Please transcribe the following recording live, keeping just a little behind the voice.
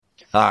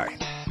Hi,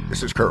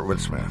 this is Kurtwood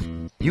Smith.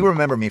 You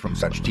remember me from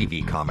such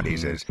TV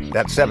comedies as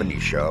That 70s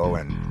Show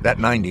and That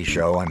 90s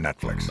Show on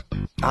Netflix.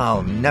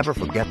 I'll never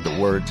forget the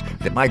words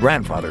that my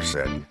grandfather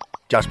said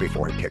just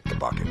before he kicked the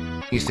bucket.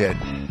 He said,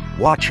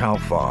 "Watch how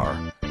far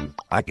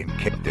I can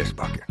kick this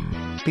bucket."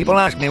 People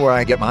ask me where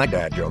I get my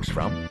dad jokes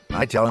from.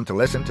 I tell them to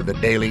listen to the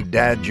Daily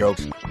Dad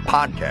Jokes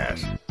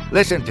podcast.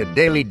 Listen to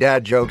Daily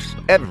Dad Jokes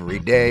every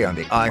day on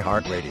the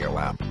iHeartRadio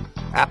app,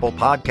 Apple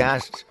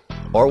Podcasts,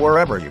 or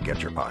wherever you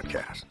get your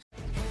podcasts.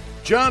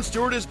 Jon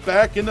Stewart is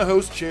back in the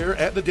host chair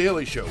at The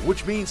Daily Show,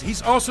 which means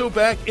he's also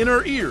back in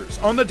our ears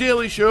on The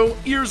Daily Show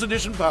Ears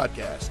Edition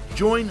podcast.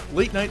 Join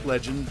late-night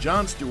legend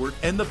Jon Stewart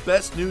and the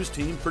best news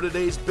team for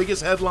today's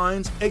biggest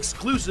headlines,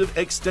 exclusive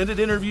extended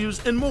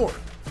interviews, and more.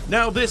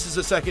 Now this is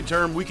a second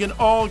term we can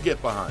all get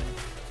behind.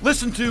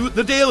 Listen to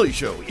The Daily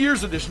Show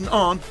Ears Edition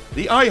on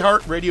the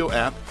iHeartRadio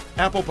app,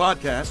 Apple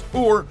Podcasts,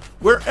 or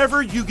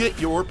wherever you get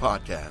your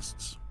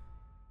podcasts.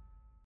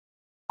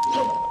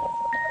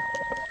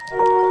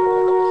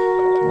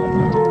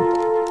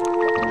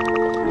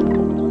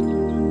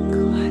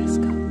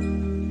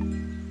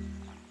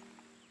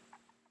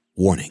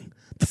 Warning.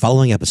 The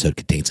following episode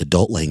contains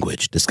adult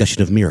language,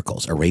 discussion of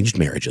miracles, arranged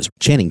marriages,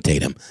 Channing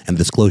Tatum, and the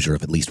disclosure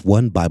of at least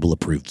one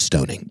Bible-approved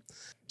stoning.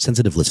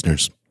 Sensitive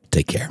listeners,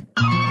 take care.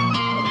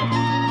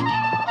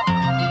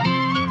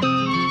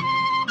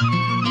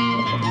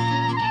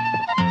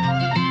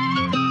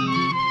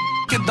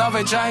 ਕਿੱਦਾਂ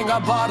ਵੇ ਜਾਏਗਾ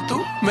ਬਾਹਰ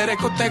ਤੂੰ ਮੇਰੇ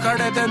ਕੁੱਤੇ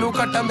ਖੜੇ ਤੈਨੂੰ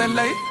ਕੱਟਣ ਦੇ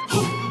ਲਈ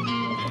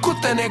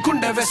ਕੁੱਤੇ ਨੇ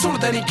ਗੁੰਡੇ ਵੇ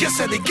ਸੁਣਦੇ ਨਹੀਂ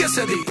ਕਿਸੇ ਦੀ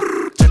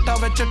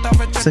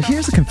So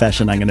here's a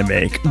confession I'm going to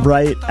make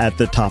right at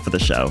the top of the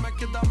show.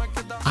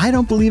 I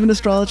don't believe in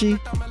astrology,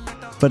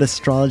 but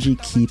astrology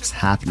keeps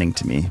happening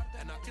to me.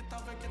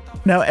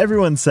 Now,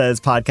 everyone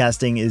says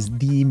podcasting is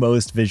the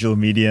most visual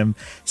medium,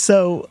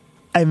 so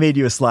I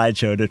made you a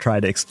slideshow to try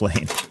to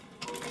explain.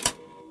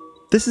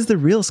 This is the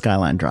real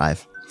Skyline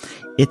Drive.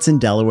 It's in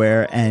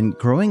Delaware, and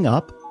growing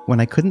up,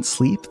 when I couldn't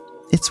sleep,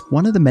 it's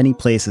one of the many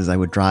places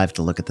I would drive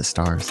to look at the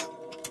stars.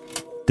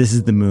 This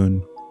is the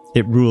moon.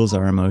 It rules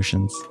our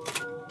emotions.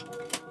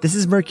 This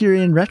is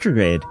Mercury in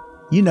retrograde.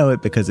 You know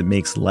it because it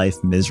makes life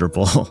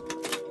miserable.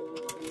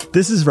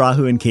 This is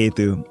Rahu and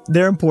Ketu.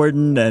 They're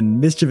important and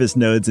mischievous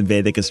nodes in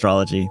Vedic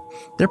astrology.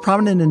 They're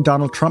prominent in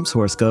Donald Trump's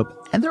horoscope,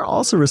 and they're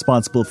also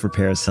responsible for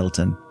Paris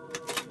Hilton.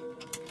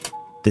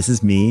 This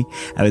is me.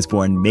 I was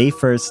born May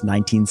 1st,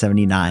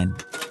 1979.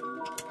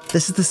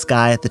 This is the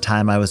sky at the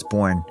time I was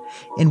born.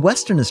 In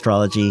Western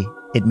astrology,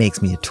 it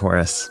makes me a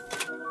Taurus.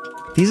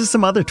 These are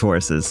some other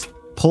Tauruses.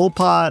 Pol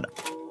Pot,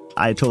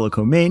 Ayatollah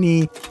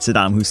Khomeini,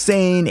 Saddam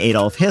Hussein,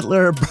 Adolf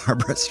Hitler,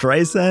 Barbara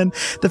Streisand.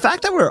 The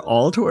fact that we're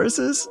all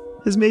Tauruses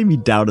has made me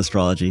doubt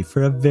astrology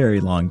for a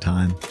very long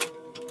time.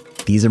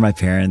 These are my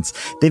parents.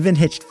 They've been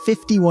hitched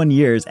 51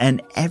 years,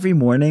 and every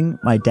morning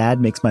my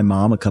dad makes my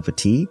mom a cup of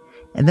tea,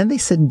 and then they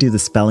sit and do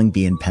the spelling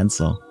bee in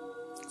pencil.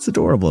 It's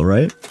adorable,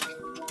 right?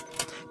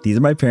 These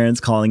are my parents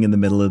calling in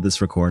the middle of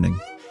this recording.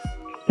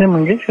 Hey,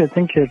 Mangesh, I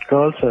think your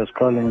call says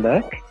calling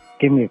back.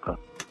 Give me a call.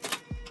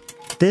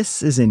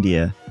 This is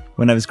India.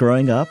 When I was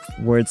growing up,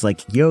 words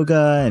like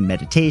yoga and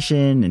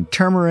meditation and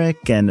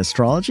turmeric and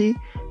astrology,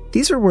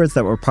 these were words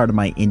that were part of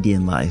my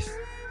Indian life,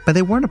 but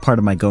they weren't a part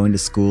of my going to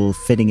school,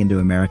 fitting into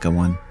America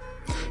one.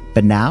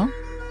 But now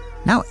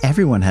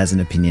everyone has an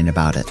opinion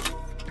about it.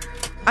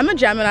 I'm a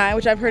Gemini,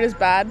 which I've heard is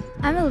bad.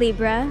 I'm a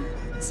Libra,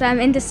 so I'm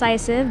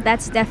indecisive.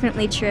 That's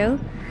definitely true.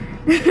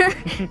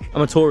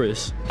 I'm a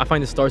Taurus. I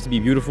find the stars to be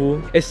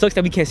beautiful. It sucks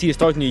that we can't see the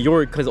stars in New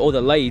York because of all the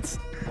lights.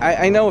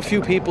 I know a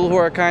few people who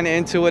are kind of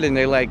into it, and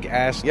they like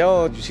ask,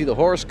 yo, did you see the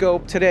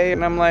horoscope today?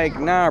 And I'm like,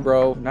 nah,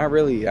 bro, not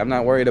really. I'm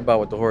not worried about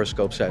what the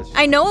horoscope says.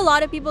 I know a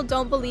lot of people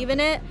don't believe in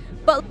it,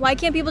 but why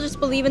can't people just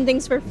believe in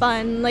things for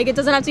fun? Like, it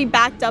doesn't have to be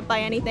backed up by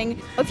anything.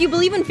 If you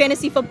believe in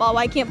fantasy football,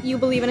 why can't you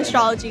believe in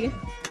astrology?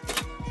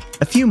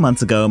 A few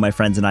months ago, my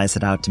friends and I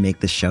set out to make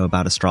this show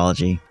about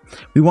astrology.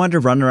 We wanted to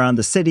run around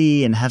the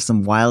city and have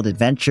some wild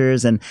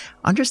adventures and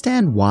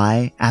understand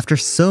why, after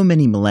so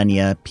many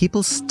millennia,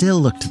 people still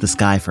look to the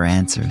sky for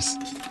answers.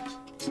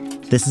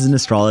 This is an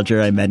astrologer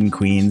I met in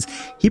Queens.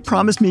 He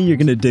promised me you're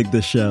going to dig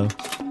this show.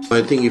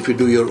 I think if you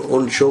do your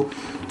own show,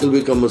 it'll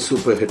become a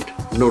super hit,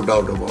 no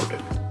doubt about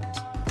it.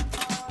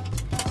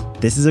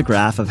 This is a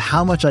graph of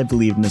how much I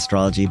believed in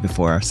astrology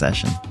before our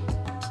session.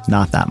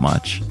 Not that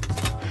much.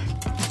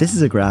 This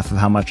is a graph of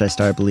how much I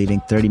started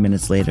believing 30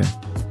 minutes later,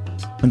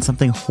 when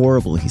something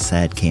horrible he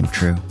said came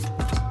true.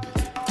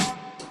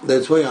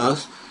 That's why I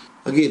asked,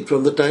 again,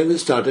 from the time we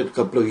started a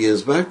couple of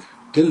years back,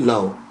 till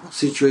now,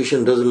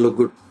 situation doesn't look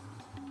good.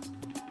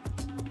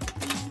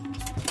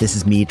 This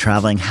is me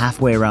traveling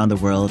halfway around the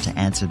world to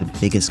answer the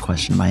biggest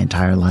question of my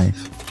entire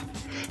life.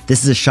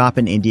 This is a shop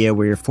in India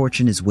where your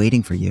fortune is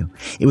waiting for you.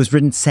 It was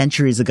written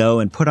centuries ago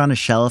and put on a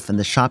shelf, and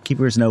the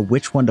shopkeepers know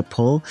which one to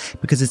pull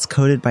because it's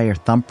coded by your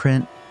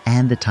thumbprint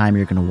and the time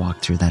you're going to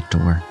walk through that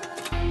door.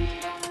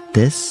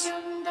 This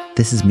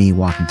is me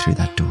walking through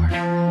that door.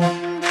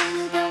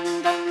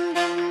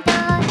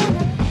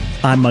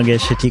 I'm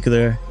Mangesh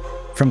Hattikudur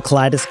from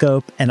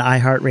Kaleidoscope and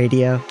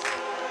iHeartRadio.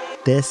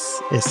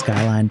 This is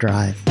Skyline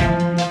Drive.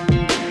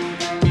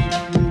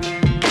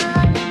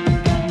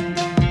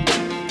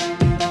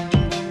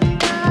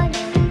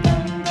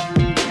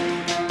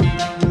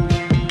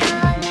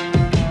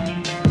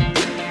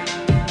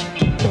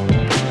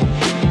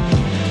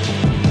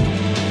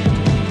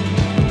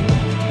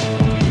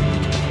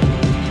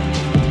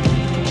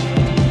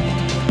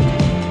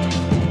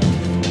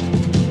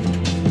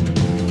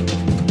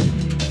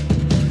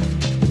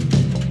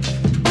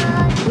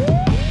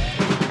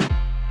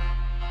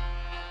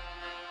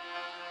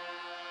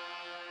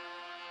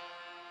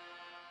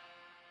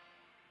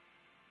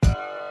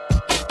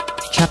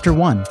 Chapter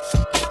 1.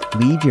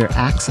 Leave your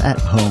axe at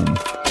home.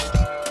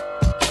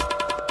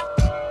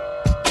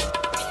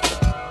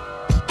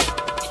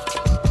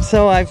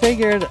 So I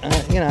figured,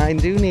 I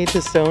do need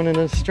to stone an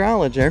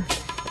astrologer.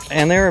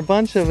 And there are a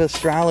bunch of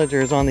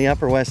astrologers on the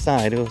Upper West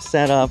Side who have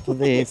set up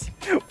these...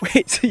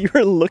 Wait, so you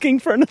were looking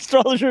for an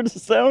astrologer to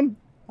stone?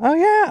 Oh,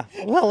 yeah.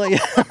 Well,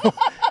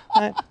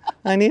 yeah.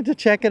 I need to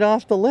check it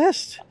off the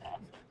list.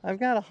 I've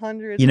got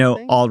 100.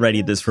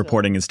 Already this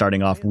reporting is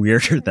starting off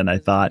weirder than I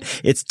thought.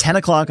 It's 10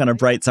 o'clock on a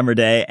bright summer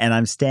day, and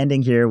I'm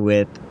standing here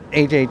with...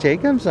 A.J.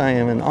 Jacobs. I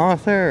am an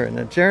author and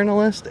a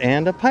journalist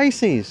and a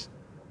Pisces.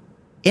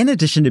 In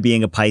addition to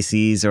being a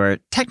Pisces, or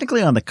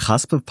technically on the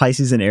cusp of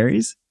Pisces and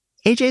Aries,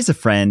 AJ's a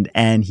friend,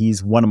 and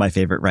he's one of my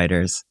favorite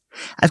writers.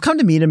 I've come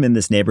to meet him in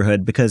this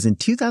neighborhood because in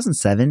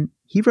 2007,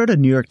 he wrote a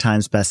New York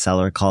Times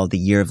bestseller called The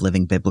Year of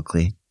Living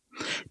Biblically.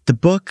 The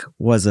book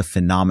was a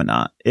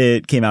phenomenon.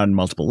 It came out in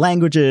multiple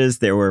languages.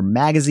 There were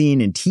magazine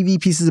and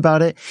TV pieces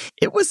about it.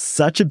 It was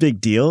such a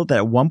big deal that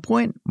at one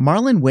point,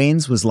 Marlon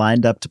Wayans was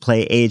lined up to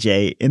play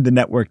AJ in the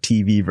network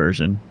TV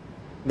version.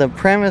 The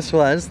premise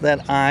was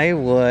that I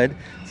would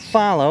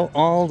follow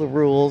all the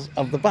rules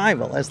of the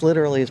Bible as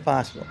literally as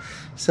possible.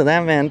 So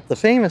that meant the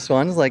famous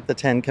ones like the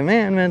Ten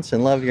Commandments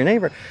and love your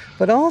neighbor,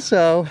 but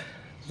also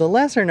the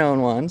lesser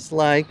known ones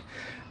like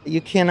you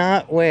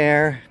cannot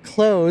wear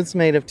clothes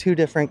made of two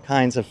different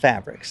kinds of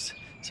fabrics.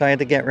 So I had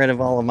to get rid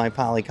of all of my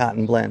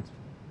polycotton blends.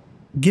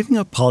 Giving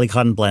up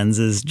polycotton blends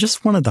is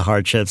just one of the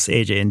hardships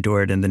AJ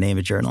endured in the name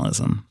of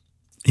journalism.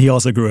 He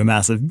also grew a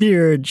massive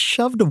beard,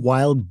 shoved a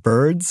wild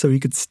bird so he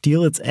could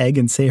steal its egg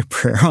and say a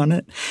prayer on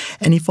it,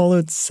 and he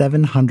followed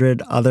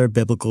 700 other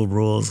biblical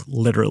rules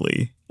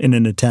literally in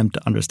an attempt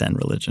to understand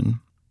religion.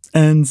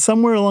 And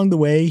somewhere along the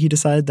way, he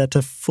decided that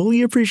to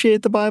fully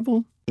appreciate the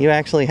Bible, you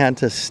actually had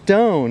to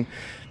stone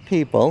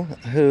people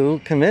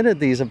who committed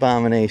these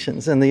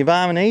abominations. And the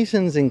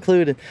abominations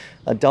included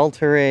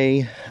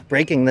adultery,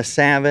 breaking the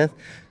Sabbath,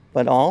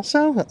 but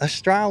also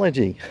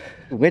astrology,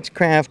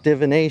 witchcraft,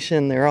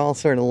 divination. They're all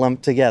sort of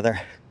lumped together.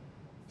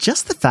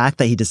 Just the fact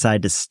that he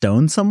decided to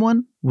stone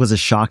someone was a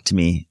shock to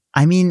me.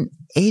 I mean,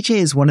 AJ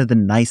is one of the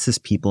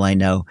nicest people I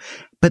know,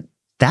 but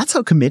that's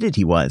how committed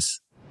he was.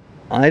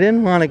 I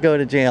didn't want to go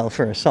to jail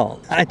for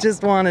assault. I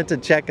just wanted to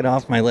check it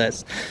off my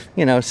list.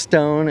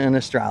 Stone an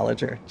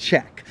astrologer,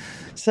 check.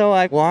 So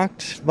I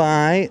walked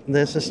by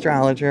this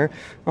astrologer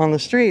on the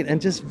street and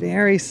just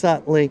very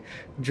subtly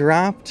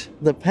dropped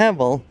the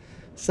pebble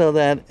so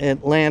that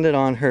it landed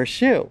on her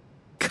shoe.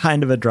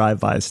 Kind of a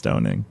drive-by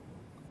stoning.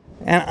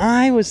 And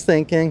I was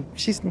thinking,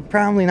 she's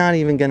probably not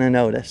even going to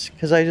notice,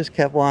 because I just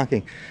kept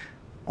walking.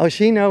 Oh,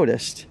 she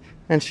noticed.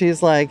 And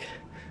she's like,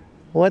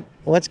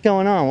 what's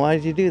going on? Why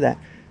did you do that?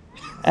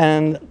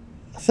 And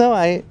so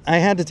I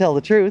had to tell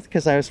the truth,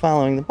 because I was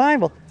following the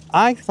Bible.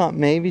 I thought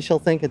maybe she'll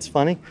think it's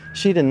funny.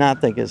 She did not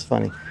think it's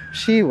funny.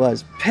 She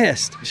was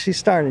pissed. She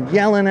started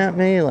yelling at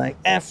me like,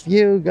 F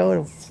you,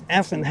 go to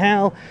F in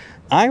hell.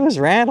 I was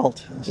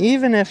rattled.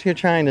 Even if you're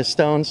trying to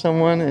stone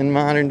someone in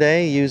modern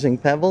day using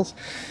pebbles,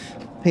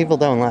 people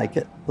don't like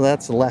it.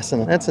 That's a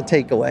lesson. That's a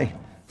takeaway.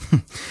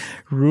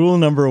 Rule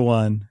number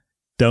 1,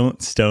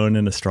 don't stone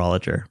an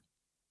astrologer.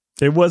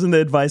 It wasn't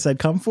the advice I'd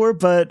come for,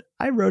 but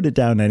I wrote it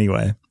down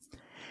anyway.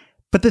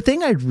 But the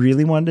thing I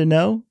really wanted to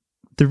know,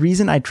 the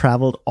reason I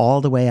traveled all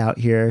the way out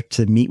here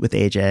to meet with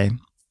AJ,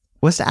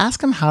 was to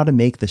ask him how to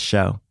make the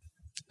show.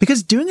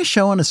 Because doing a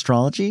show on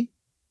astrology,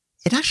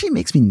 it actually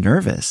makes me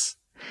nervous.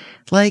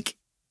 Like,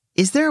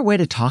 is there a way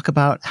to talk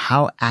about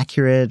how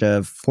accurate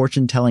a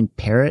fortune-telling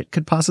parrot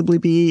could possibly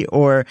be?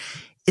 Or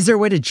is there a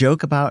way to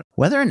joke about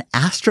whether an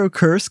astro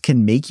curse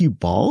can make you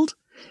bald?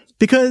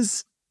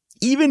 Because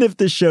even if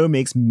the show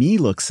makes me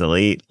look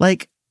silly,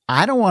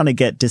 I don't want to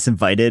get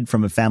disinvited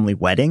from a family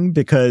wedding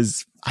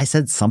because I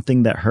said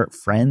something that hurt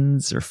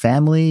friends or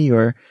family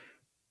or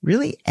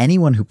really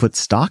anyone who puts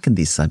stock in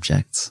these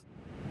subjects.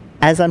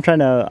 As I'm trying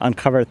to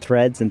uncover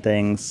threads and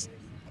things,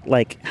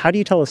 how do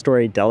you tell a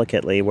story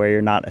delicately where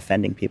you're not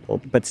offending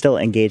people, but still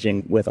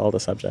engaging with all the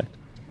subject?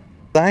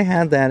 I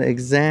had that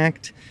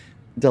exact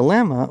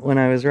dilemma when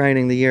I was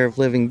writing The Year of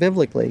Living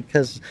Biblically,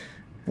 because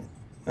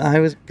I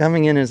was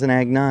coming in as an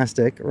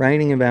agnostic,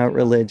 writing about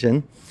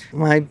religion.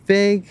 My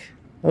big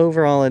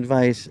overall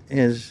advice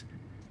is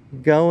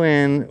go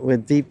in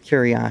with deep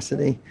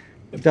curiosity.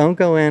 Don't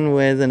go in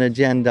with an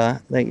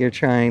agenda that you're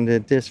trying to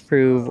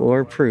disprove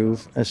or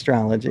prove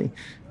astrology.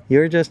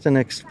 You're just an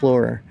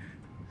explorer.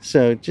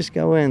 So just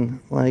go in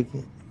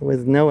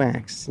with no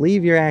axe.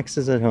 Leave your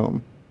axes at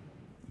home.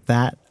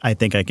 That I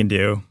think I can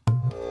do.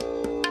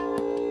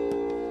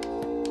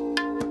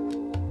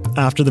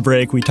 After the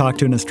break, we talk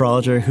to an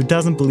astrologer who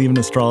doesn't believe in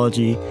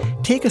astrology,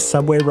 take a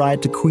subway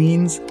ride to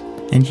Queens,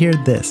 and hear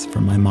this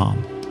from my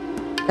mom.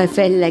 I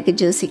felt like a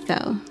juicy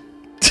cow.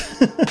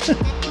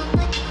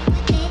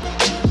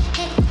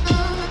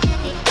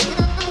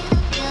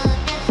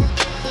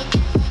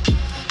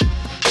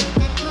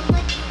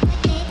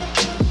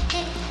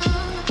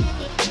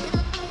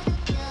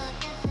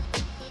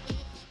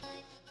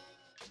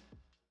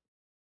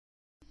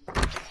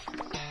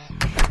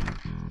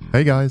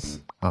 Hey guys,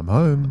 I'm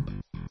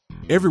home.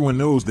 Everyone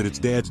knows that it's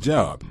Dad's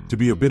job to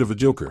be a bit of a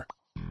joker.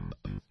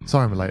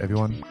 Sorry I'm late,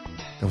 everyone.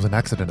 There was an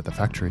accident at the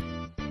factory.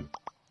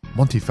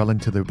 Monty fell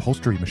into the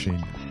upholstery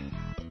machine.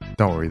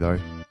 Don't worry though,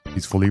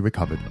 he's fully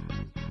recovered.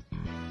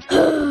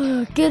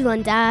 Good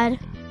one, Dad.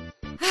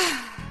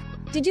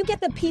 Did you get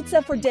the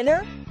pizza for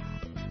dinner?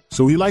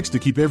 So he likes to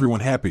keep everyone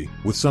happy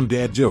with some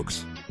dad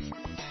jokes.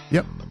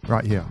 Yep,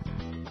 right here.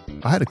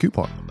 I had a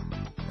coupon,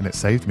 and it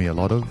saved me a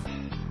lot of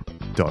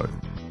dough.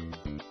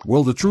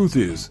 Well, the truth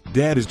is,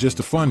 Dad is just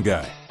a fun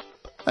guy.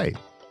 Hey,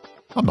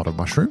 I'm not a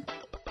mushroom.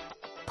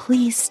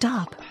 Please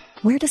stop.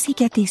 Where does he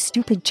get these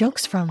stupid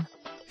jokes from?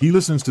 He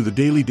listens to the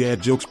Daily Dad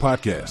Jokes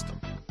podcast.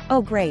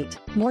 Oh, great.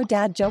 More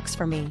dad jokes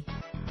for me.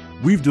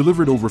 We've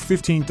delivered over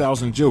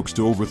 15,000 jokes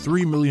to over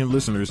 3 million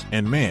listeners,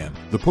 and man,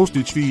 the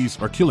postage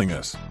fees are killing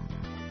us.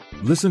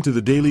 Listen to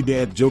the Daily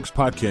Dad Jokes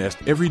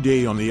podcast every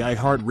day on the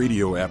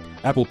iHeartRadio app,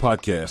 Apple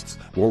Podcasts,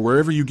 or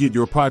wherever you get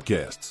your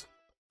podcasts.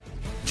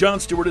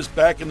 Jon Stewart is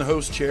back in the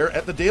host chair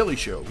at The Daily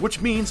Show,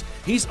 which means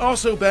he's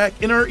also back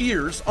in our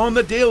ears on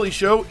The Daily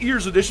Show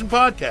Ears Edition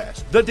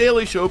podcast. The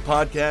Daily Show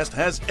podcast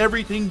has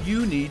everything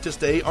you need to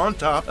stay on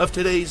top of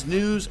today's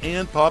news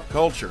and pop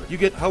culture. You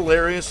get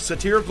hilarious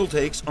satirical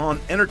takes on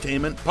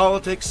entertainment,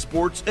 politics,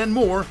 sports, and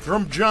more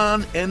from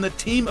Jon and the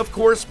team of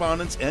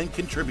correspondents and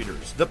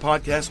contributors. The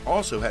podcast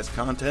also has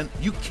content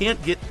you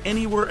can't get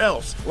anywhere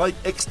else, like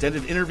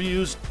extended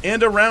interviews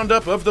and a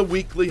roundup of the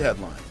weekly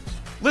headlines.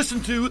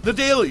 Listen to The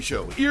Daily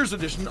Show, Ears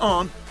Edition,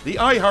 on the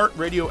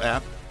iHeartRadio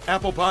app,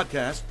 Apple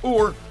Podcasts,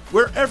 or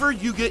wherever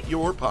you get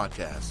your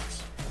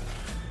podcasts.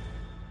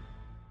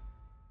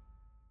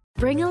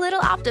 Bring a little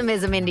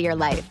optimism into your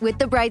life with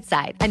The Bright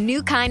Side, a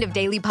new kind of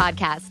daily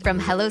podcast from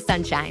Hello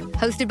Sunshine,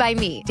 hosted by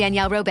me,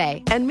 Danielle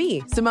Robay. And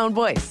me, Simone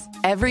Boyce.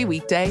 Every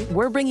weekday,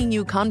 we're bringing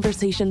you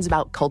conversations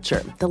about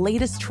culture, the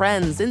latest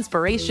trends,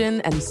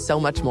 inspiration, and so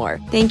much more.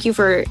 Thank you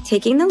for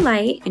taking the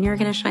light, and you're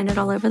going to shine it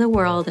all over the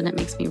world, and it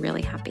makes me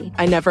really happy.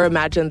 I never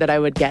imagined that I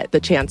would get the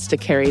chance to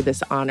carry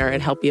this honor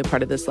and help be a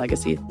part of this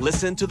legacy.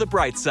 Listen to The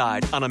Bright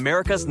Side on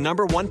America's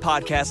 #1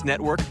 podcast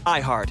network,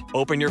 iHeart.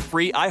 Open your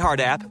free iHeart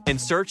app and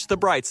search The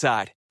Bright Side.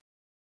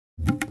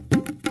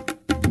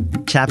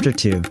 Chapter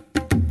 2,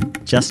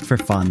 Just for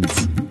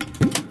Funds.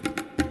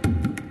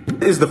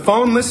 Is the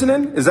phone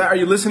listening? Are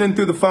you listening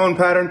through the phone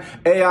pattern?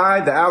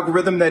 AI, the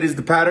algorithm that is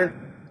the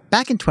pattern?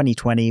 Back in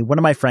 2020, one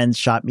of my friends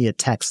shot me a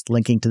text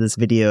linking to this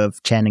video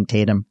of Channing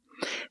Tatum.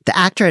 The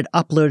actor had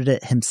uploaded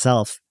it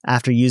himself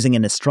after using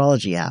an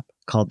astrology app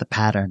called The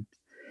Pattern.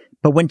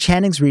 But when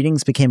Channing's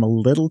readings became a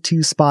little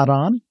too spot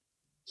on,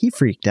 he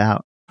freaked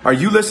out. Are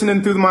you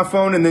listening through my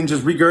phone and then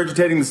just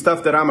regurgitating the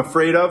stuff that I'm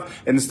afraid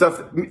of and the stuff?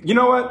 You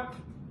know what?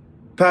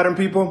 Pattern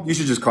people, you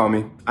should just call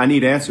me. I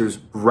need answers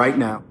right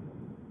now.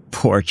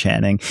 Poor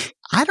Channing.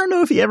 I don't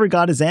know if he ever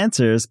got his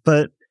answers,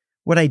 but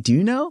what I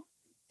do know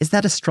is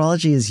that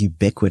astrology is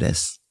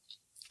ubiquitous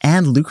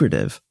and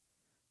lucrative.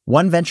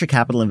 One venture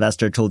capital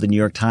investor told the New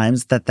York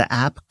Times that the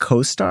app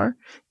CoStar,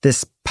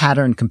 this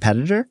pattern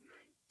competitor,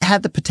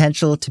 had the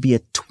potential to be a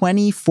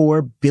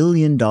 $24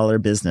 billion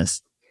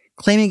business,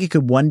 claiming it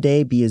could one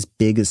day be as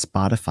big as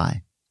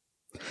Spotify.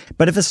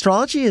 But if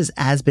astrology is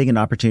as big an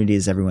opportunity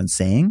as everyone's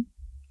saying,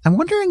 I'm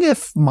wondering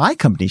if my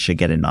company should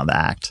get in on the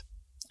act.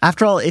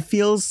 After all, it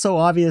feels so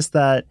obvious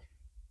that,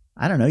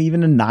 I don't know,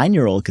 even a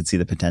 9-year-old could see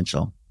the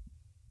potential.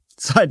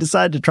 So I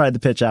decided to try the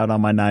pitch out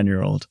on my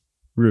 9-year-old,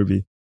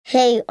 Ruby.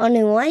 Hey,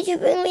 Anu, why'd you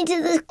bring me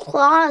to this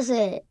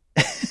closet?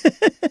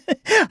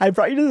 I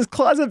brought you to this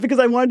closet because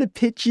I wanted to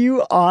pitch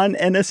you on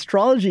an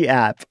astrology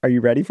app. Are you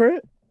ready for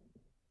it?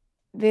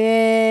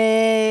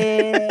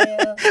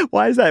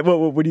 Why is that?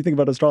 What do you think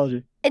about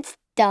astrology? It's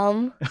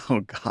dumb.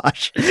 Oh,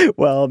 gosh.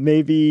 Well,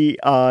 maybe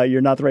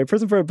you're not the right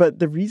person for it. But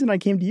the reason I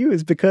came to you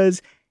is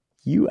because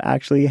you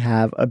actually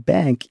have a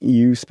bank.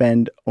 You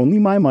spend only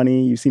my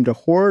money. You seem to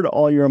hoard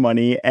all your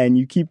money, and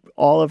you keep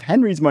all of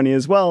Henry's money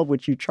as well,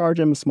 which you charge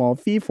him a small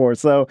fee for.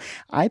 So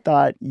I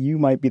thought you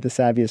might be the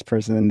savviest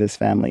person in this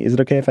family. Is it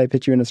okay if I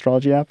pitch you an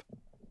astrology app?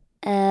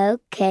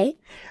 Okay.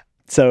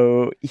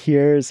 So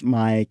here's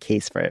my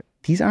case for it.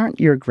 These aren't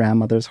your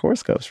grandmother's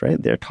horoscopes,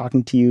 right? They're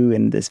talking to you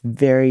in this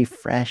very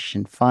fresh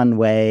and fun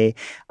way.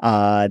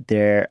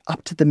 They're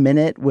up to the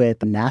minute with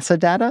NASA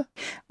data.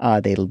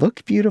 They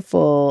look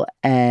beautiful,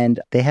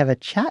 and they have a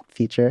chat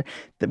feature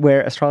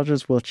where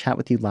astrologers will chat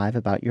with you live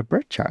about your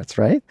birth charts,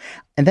 right?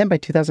 And then by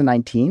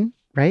 2019,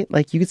 right?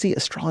 Like you could see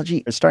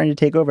astrology is starting to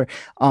take over.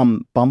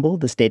 Bumble,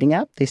 this dating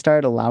app, they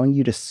started allowing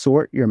you to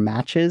sort your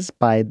matches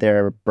by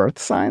their birth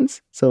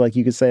signs. So like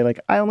you could say like,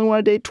 I only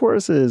want to date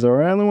Tauruses,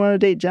 or I only want to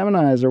date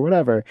Geminis, or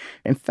whatever.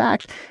 In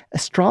fact,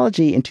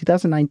 astrology in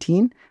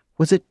 2019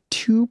 was a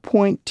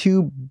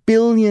 $2.2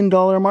 billion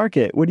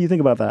market. What do you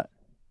think about that?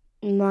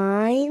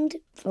 Mind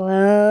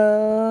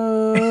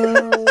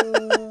blown.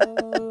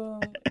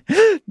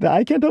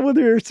 I can't tell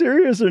whether you're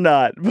serious or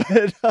not,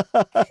 but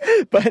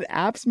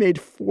apps made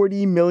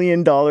 $40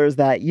 million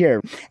that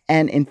year.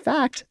 And in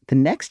fact, the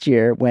next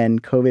year when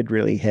COVID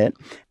really hit,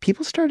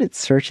 people started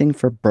searching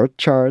for birth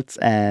charts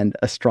and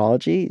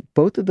astrology.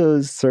 Both of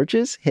those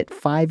searches hit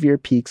 5-year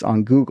peaks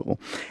on Google.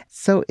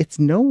 So it's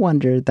no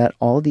wonder that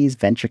all these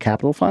venture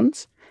capital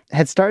funds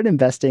had started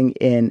investing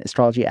in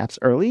astrology apps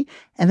early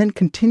and then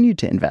continued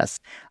to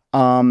invest.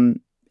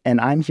 And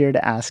I'm here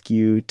to ask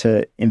you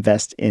to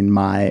invest in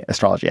my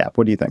astrology app.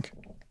 What do you think?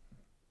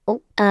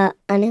 Oh,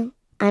 Anu,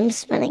 I'm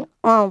spending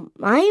all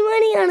my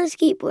money on a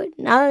skateboard,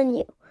 not on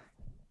you.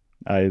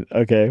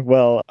 Okay.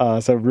 Well,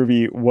 so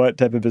Ruby, what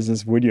type of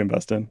business would you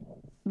invest in?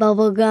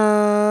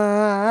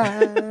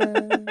 Bubblegum.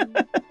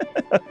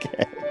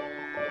 Okay.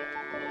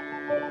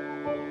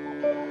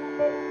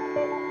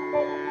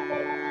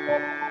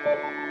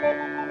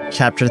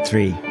 Chapter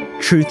 3,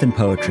 Truth and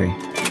Poetry.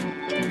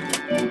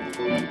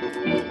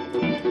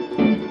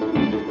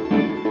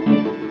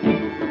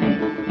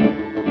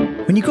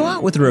 When you go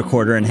out with a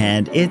recorder in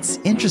hand, it's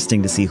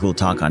interesting to see who'll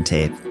talk on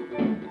tape.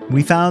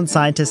 We found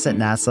scientists at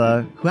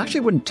NASA who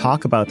actually wouldn't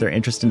talk about their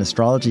interest in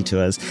astrology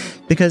to us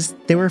because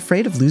they were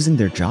afraid of losing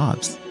their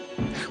jobs.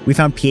 We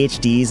found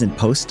PhDs and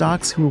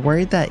postdocs who were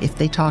worried that if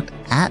they talked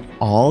at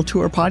all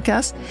to our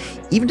podcast,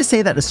 even to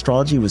say that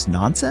astrology was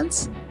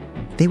nonsense,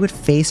 they would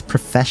face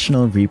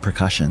professional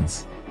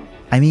repercussions.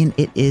 I mean,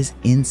 it is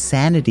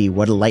insanity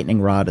what a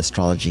lightning rod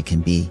astrology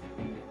can be.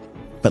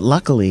 But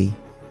luckily,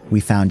 we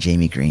found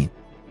Jamie Green.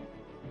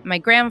 My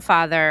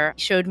grandfather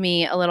showed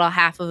me a little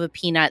half of a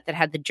peanut that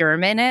had the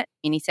germ in it.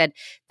 And he said,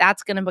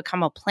 that's going to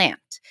become a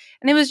plant.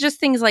 And it was just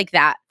things like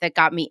that that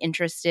got me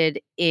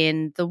interested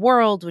in the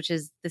world, which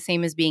is the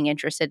same as being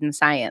interested in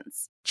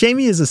science.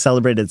 Jamie is a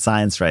celebrated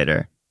science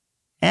writer.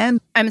 And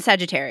I'm a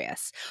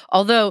Sagittarius,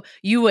 although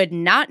you would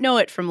not know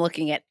it from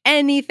looking at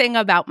anything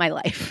about my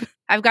life.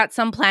 I've got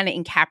some planet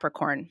in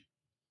Capricorn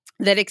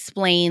that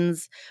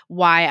explains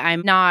why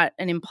I'm not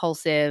an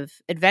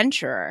impulsive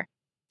adventurer.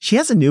 She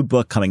has a new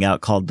book coming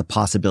out called The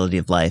Possibility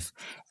of Life,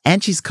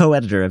 and she's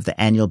co-editor of the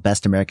annual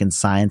Best American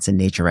Science and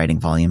Nature Writing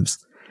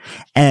volumes.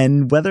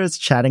 And whether it's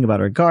chatting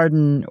about her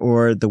garden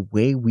or the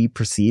way we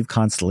perceive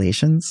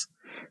constellations,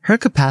 her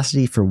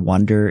capacity for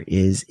wonder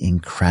is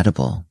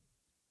incredible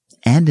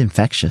and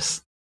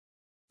infectious.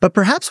 But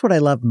perhaps what I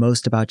loved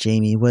most about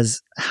Jamie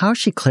was how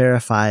she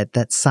clarified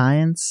that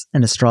science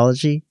and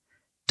astrology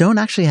don't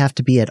actually have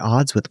to be at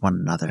odds with one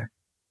another,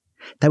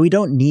 that we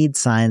don't need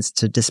science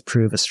to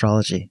disprove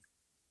astrology.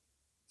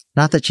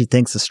 Not that she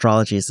thinks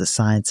astrology is a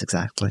science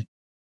exactly.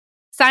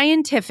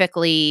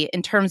 Scientifically,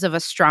 in terms of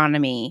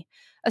astronomy,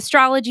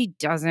 astrology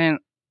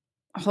doesn't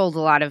hold a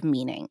lot of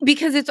meaning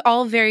because it's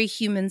all very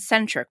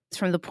human-centric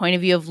from the point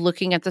of view of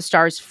looking at the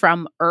stars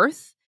from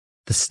Earth.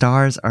 The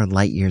stars are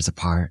light years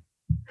apart.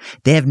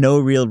 They have no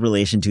real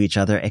relation to each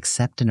other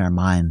except in our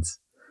minds.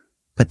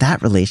 But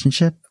that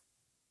relationship,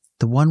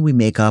 the one we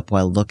make up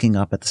while looking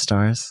up at the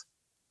stars,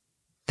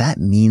 that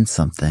means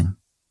something.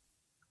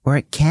 Or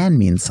it can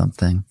mean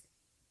something,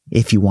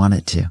 if you want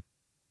it to.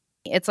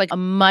 It's like a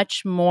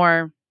much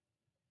more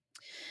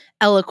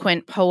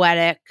eloquent,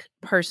 poetic,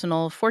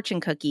 personal fortune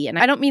cookie. And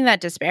I don't mean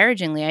that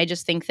disparagingly. I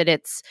just think that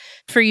it's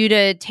for you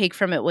to take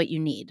from it what you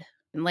need.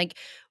 And like,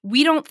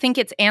 we don't think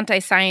it's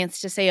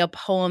anti-science to say a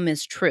poem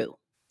is true.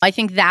 I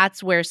think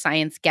that's where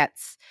science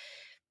gets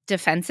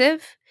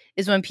defensive,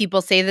 is when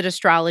people say that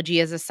astrology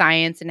is a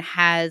science and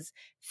has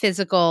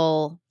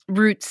physical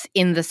roots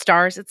in the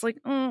stars. It's like,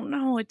 oh,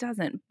 no, it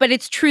doesn't. But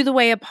it's true the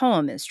way a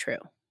poem is true.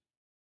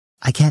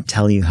 I can't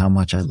tell you how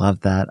much I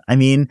love that. I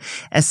mean,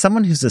 as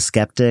someone who's a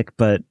skeptic,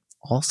 but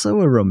also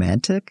a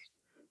romantic,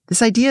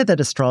 this idea that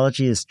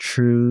astrology is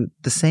true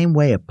the same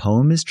way a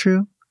poem is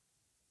true,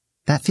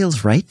 that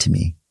feels right to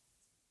me.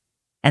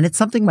 And it's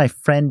something my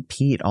friend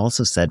Pete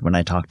also said when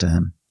I talked to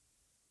him.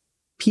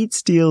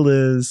 Pete's deal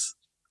is,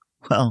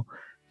 well,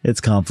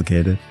 it's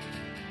complicated.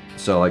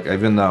 So like,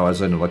 even though I was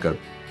like a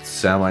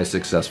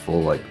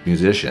semi-successful like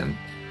musician,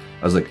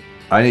 I was like,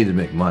 I need to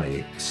make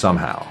money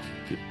somehow.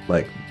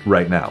 Like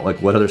right now,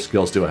 like what other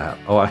skills do I have?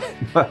 Oh, I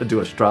know how to do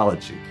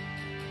astrology.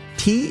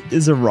 Pete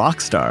is a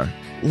rock star,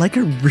 like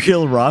a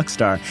real rock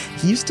star.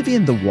 He used to be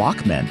in the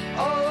Walkmen.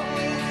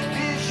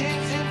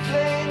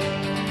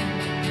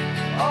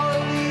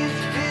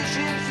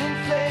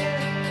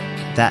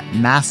 That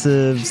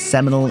massive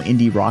seminal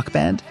indie rock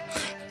band.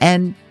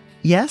 And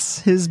yes,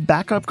 his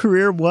backup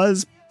career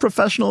was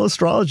professional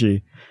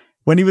astrology.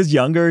 When he was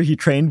younger, he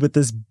trained with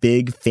this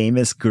big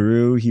famous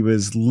guru. He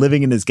was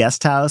living in his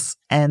guest house,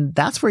 and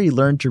that's where he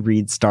learned to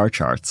read star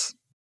charts.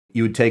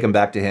 You would take him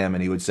back to him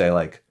and he would say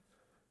like,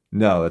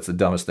 no, it's the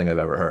dumbest thing I've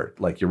ever heard.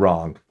 Like, you're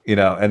wrong, you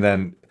know? And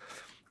then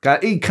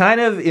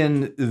kind of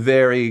in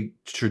very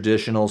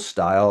traditional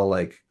style,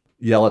 like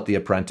Yell at the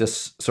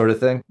Apprentice sort of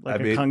thing.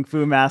 Like a kung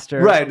fu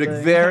master. Right, like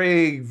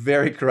very,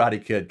 very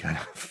Karate Kid kind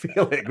of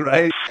feeling,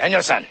 right?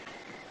 Daniel-san!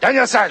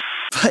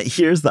 But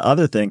here's the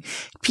other thing.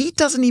 Pete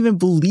doesn't even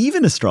believe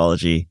in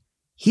astrology.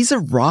 He's a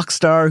rock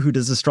star who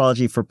does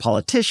astrology for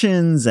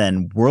politicians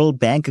and World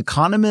Bank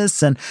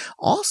economists and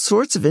all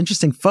sorts of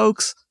interesting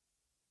folks,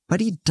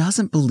 but he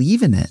doesn't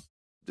believe in it.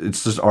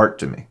 It's just art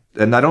to me.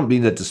 And I don't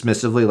mean that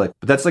dismissively, but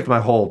that's like my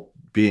whole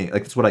being.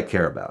 Like, it's what I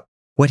care about.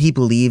 What he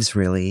believes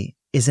really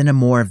is in a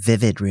more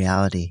vivid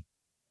reality,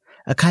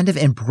 a kind of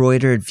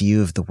embroidered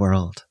view of the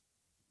world.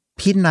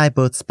 Pete and I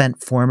both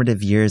spent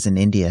formative years in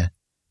India,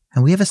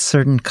 and we have a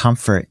certain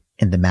comfort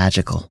in the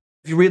magical.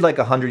 If you read like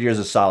 100 Years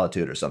of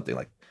Solitude or something,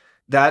 like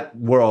that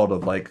world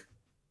of like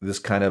this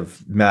kind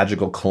of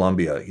magical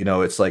Colombia, you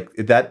know, it's like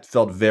that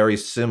felt very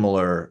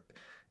similar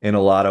in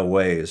a lot of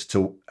ways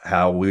to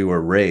how we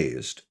were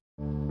raised.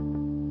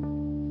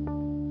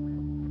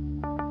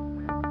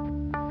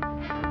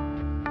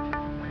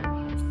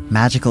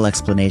 Magical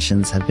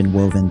explanations have been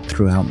woven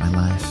throughout my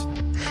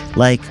life.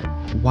 Like,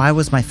 why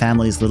was my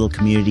family's little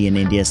community in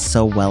India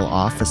so well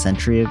off a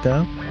century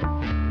ago?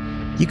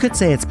 You could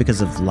say it's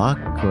because of luck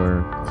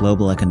or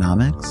global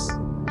economics.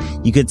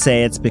 You could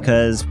say it's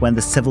because when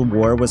the Civil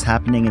War was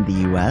happening in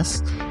the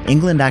US,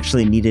 England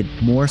actually needed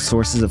more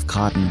sources of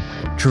cotton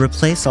to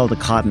replace all the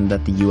cotton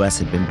that the US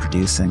had been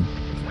producing.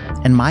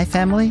 And my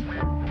family,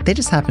 they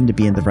just happened to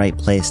be in the right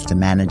place to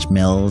manage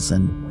mills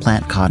and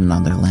plant cotton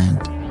on their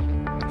land.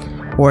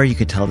 Or you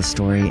could tell the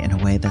story in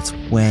a way that's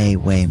way,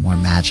 way more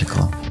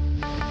magical.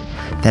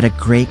 That a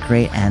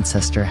great-great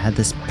ancestor had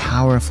this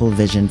powerful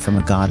vision from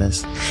a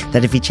goddess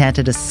that if he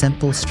chanted a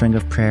simple string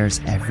of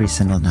prayers every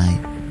single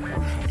night,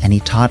 and he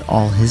taught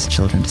all his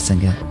children to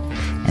sing it,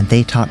 and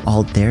they taught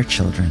all their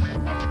children,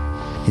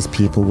 his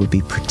people would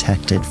be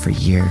protected for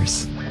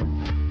years.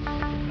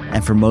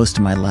 And for most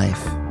of my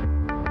life,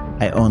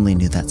 I only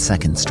knew that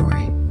second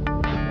story.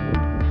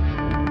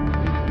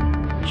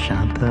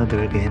 Shanta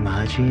Durga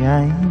Maji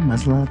Ai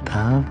Masla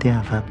Tav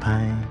Dyava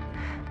Pai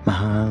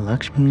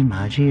Mahalakshmi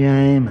Maji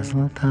Ai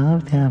Masla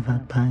Tav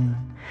Dyava Pai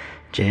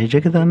Jai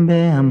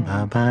Jagadambe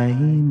Amba Pai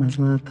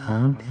Masla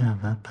Tav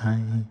Dyava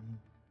Pai.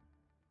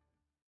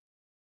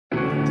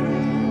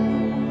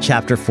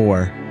 Chapter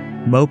 4: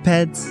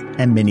 Mopeds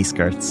and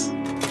Miniskirts.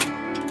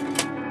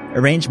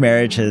 Arranged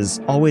marriage has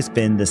always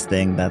been this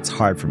thing that's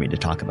hard for me to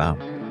talk about.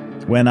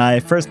 When I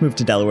first moved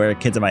to Delaware,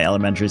 kids at my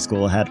elementary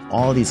school had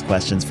all these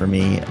questions for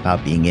me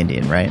about being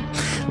Indian, right?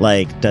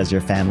 Like, does your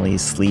family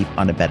sleep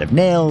on a bed of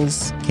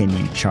nails? Can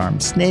you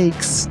charm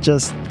snakes?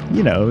 Just,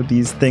 you know,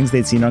 these things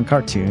they'd seen on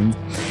cartoons.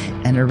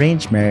 And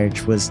arranged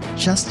marriage was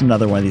just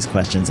another one of these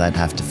questions I'd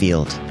have to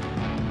field.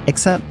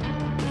 Except,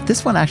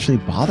 this one actually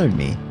bothered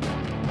me.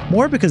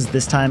 More because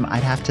this time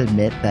I'd have to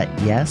admit that,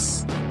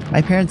 yes,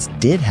 my parents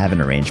did have an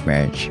arranged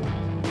marriage.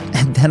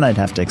 And then I'd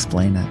have to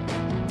explain it.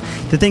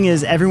 The thing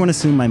is, everyone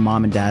assumed my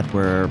mom and dad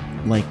were,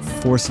 like,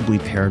 forcibly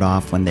paired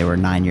off when they were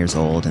 9 years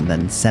old and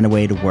then sent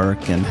away to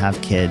work and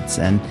have kids.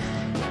 And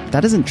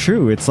that isn't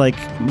true. It's like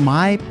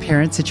my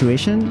parents'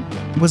 situation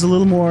was a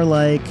little more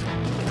like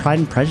Pride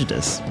and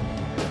Prejudice.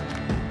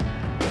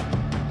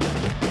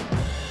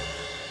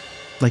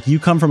 Like, you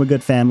come from a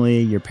good family,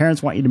 your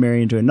parents want you to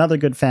marry into another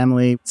good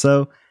family,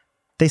 so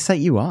they set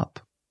you up.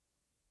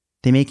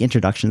 They make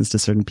introductions to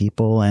certain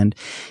people, and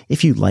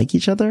if you like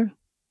each other,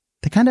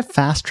 they kind of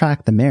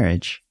fast-track the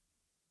marriage,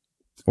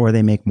 or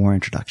they make more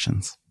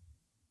introductions.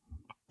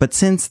 But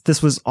since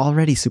this was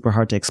already super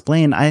hard to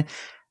explain, I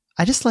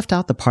just left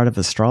out the part of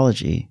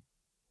astrology,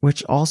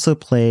 which also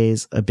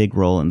plays a big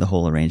role in the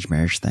whole arranged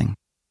marriage thing.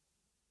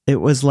 It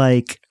was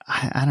like,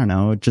 I don't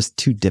know, just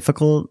too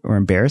difficult or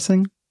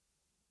embarrassing?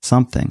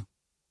 Something.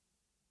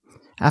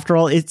 After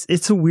all,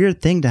 it's a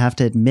weird thing to have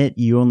to admit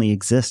you only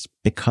exist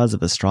because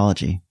of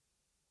astrology.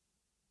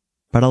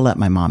 But I'll let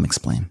my mom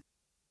explain.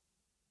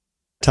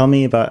 Tell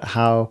me about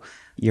how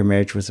your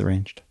marriage was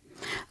arranged.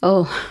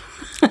 Oh,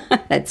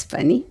 that's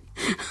funny.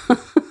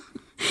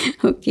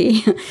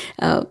 Okay.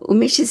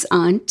 Umesh's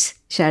aunt,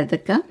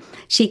 Shardaka,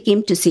 she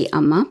came to see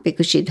Amma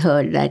because she'd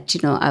heard that,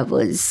 I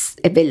was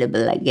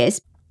available, I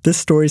guess. This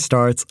story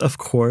starts, of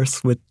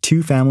course, with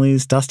two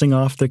families dusting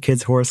off their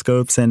kids'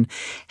 horoscopes and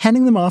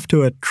handing them off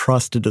to a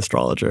trusted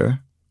astrologer,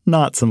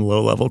 not some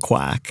low-level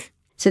quack.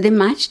 So they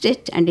matched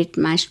it, and it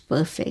matched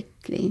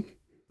perfectly.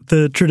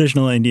 The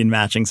traditional Indian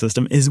matching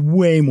system is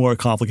way more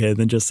complicated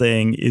than just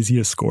saying, is he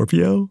a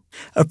Scorpio?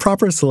 A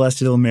proper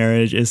celestial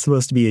marriage is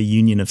supposed to be a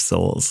union of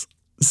souls.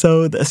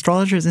 So the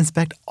astrologers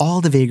inspect all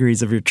the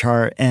vagaries of your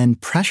chart and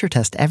pressure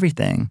test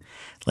everything,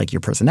 like your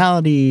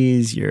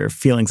personalities, your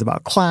feelings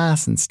about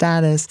class and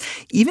status,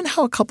 even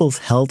how a couple's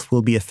health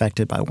will be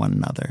affected by one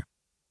another.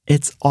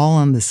 It's all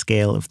on the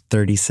scale of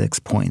 36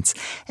 points,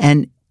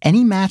 and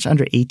any match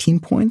under 18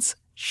 points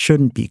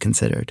shouldn't be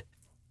considered.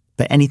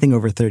 But anything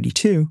over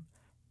 32,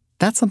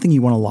 that's something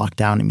you want to lock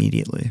down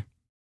immediately.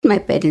 My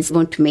parents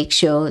want to make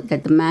sure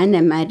that the man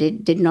I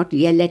married did not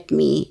yell at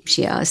me.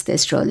 She asked the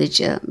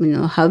astrologer,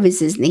 how is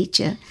his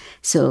nature?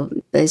 So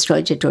the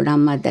astrologer told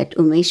Amma that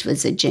Umesh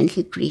was a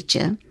gentle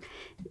creature,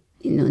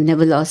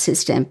 never lost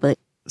his temper.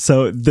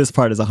 So this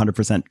part is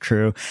 100%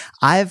 true.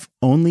 I've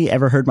only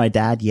ever heard my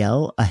dad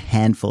yell a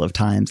handful of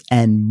times.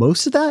 And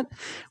most of that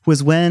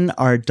was when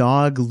our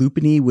dog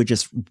Lupini would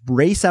just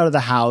race out of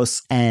the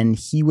house and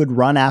he would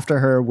run after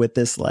her with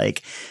this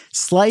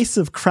slice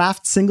of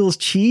Kraft Singles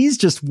cheese,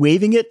 just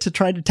waving it to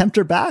try to tempt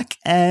her back.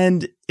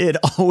 And it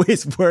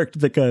always worked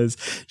because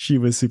she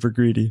was super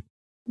greedy.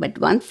 But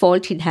one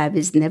fault he'd have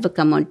is never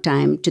come on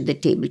time to the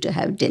table to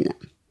have dinner.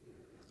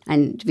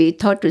 And we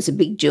thought it was a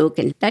big joke,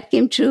 and that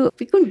came true.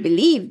 We couldn't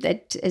believe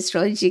that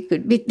astrology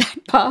could be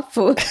that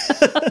powerful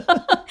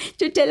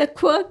to tell a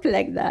quirk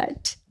like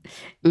that.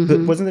 But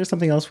wasn't there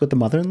something else with the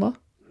mother-in-law?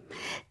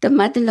 The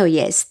mother-in-law,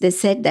 yes. They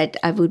said that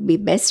I would be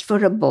best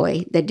for a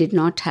boy that did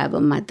not have a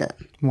mother.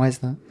 Why is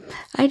that?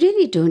 I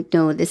really don't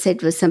know. They said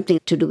it was something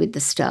to do with the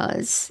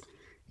stars.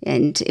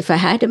 And if I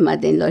had a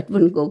mother-in-law, it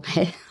wouldn't go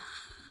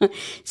well.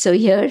 So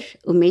here,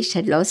 Umesh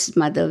had lost his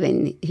mother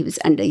when he was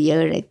under a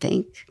year, I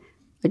think.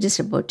 Or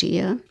just about a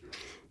year.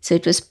 So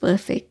it was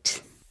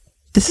perfect.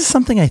 This is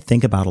something I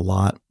think about a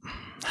lot,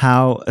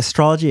 how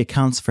astrology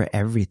accounts for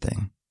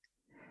everything.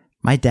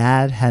 My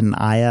dad had an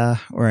ayah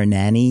or a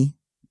nanny,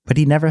 but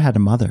he never had a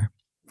mother.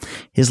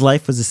 His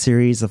life was a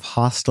series of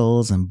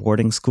hostels and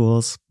boarding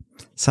schools,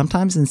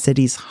 sometimes in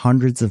cities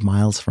hundreds of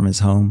miles from his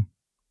home.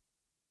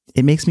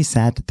 It makes me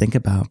sad to think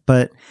about,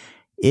 but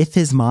if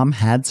his mom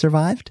had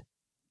survived,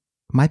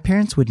 my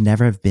parents would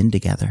never have been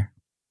together.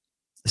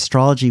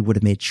 Astrology would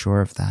have made sure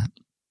of that.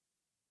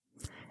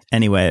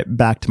 Anyway,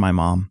 back to my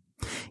mom.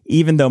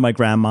 Even though my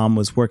grandmom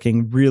was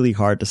working really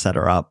hard to set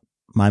her up,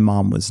 my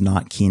mom was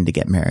not keen to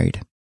get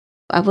married.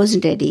 I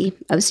wasn't ready.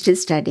 I was still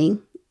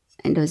studying,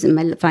 and I was in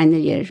my final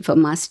year for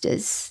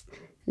master's. I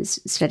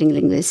was studying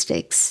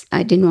linguistics.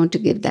 I didn't want to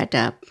give that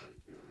up,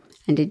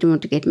 and I didn't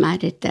want to get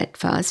married that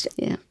fast.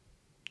 Yeah.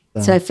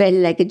 So I felt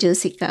like a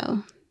Jersey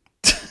cow.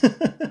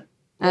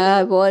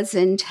 I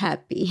wasn't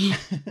happy.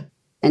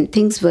 And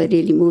things were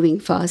really moving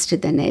faster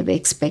than I ever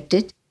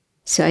expected.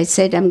 So I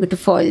said, I'm going to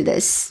foil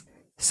this.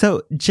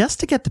 So just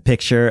to get the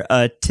picture,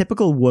 a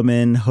typical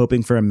woman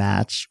hoping for a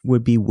match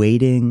would be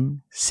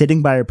waiting,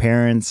 sitting by her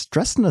parents,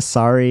 dressed in a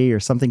sari or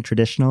something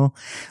traditional,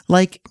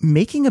 like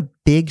making a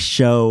big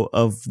show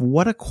of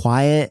what a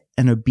quiet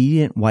and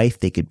obedient wife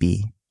they could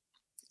be.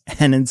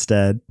 And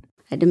instead,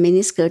 I had a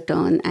miniskirt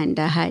on and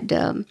I had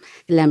a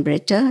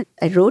lambretta.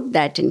 I wrote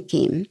that and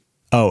came.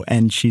 Oh,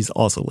 and she's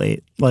also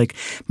late.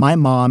 My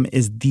mom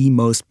is the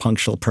most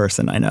punctual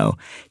person I know.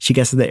 She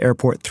gets to the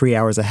airport 3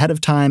 hours ahead of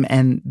time,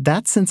 and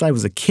that's since I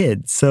was a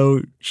kid.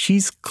 So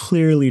she's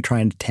clearly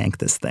trying to tank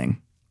this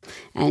thing.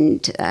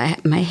 And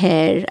my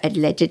hair, I'd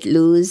let it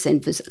loose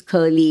and it was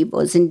curly,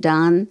 wasn't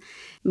done.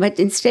 But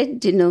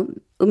instead,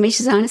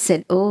 Umesh's aunt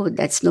said, oh,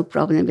 that's no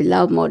problem. We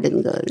love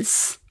modern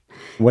girls.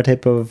 What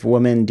type of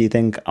woman do you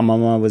think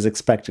Amama was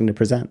expecting to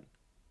present?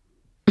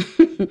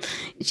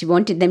 She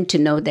wanted them to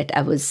know that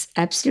I was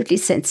absolutely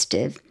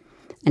sensitive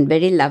and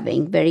very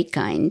loving, very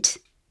kind,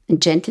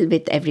 and gentle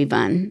with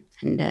everyone,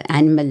 and an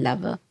animal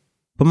lover.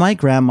 But my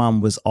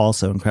grandmom was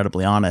also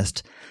incredibly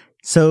honest.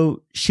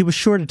 So she was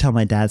sure to tell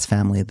my dad's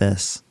family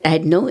this. I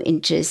had no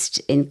interest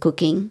in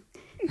cooking.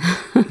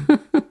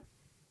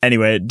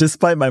 Anyway,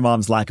 despite my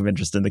mom's lack of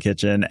interest in the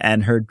kitchen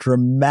and her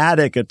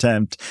dramatic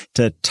attempt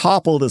to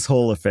topple this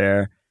whole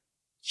affair,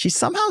 she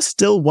somehow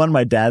still won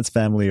my dad's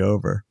family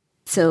over.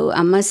 So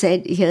Amma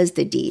said, here's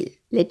the deal.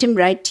 Let him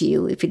write to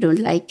you. If you don't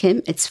like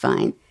him, it's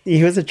fine.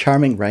 He was a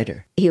charming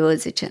writer. He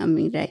was a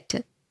charming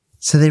writer.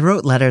 So they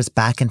wrote letters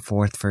back and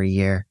forth for a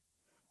year.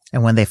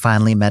 And when they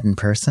finally met in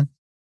person?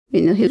 He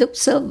looked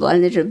so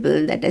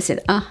vulnerable that I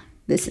said,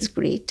 this is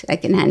great. I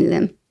can handle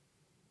him.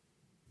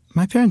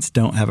 My parents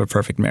don't have a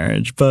perfect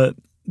marriage, but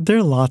there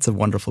are lots of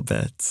wonderful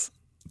bits.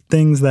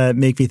 Things that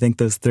make me think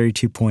those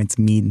 32 points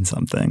mean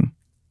something.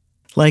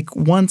 Like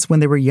once when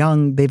they were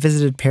young, they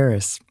visited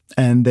Paris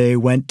and they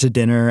went to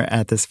dinner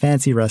at this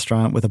fancy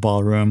restaurant with a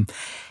ballroom,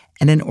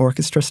 and an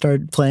orchestra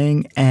started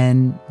playing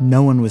and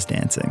no one was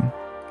dancing.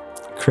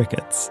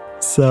 Crickets.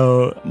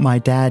 So my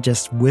dad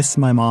just whisks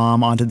my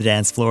mom onto the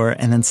dance floor,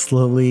 and then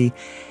slowly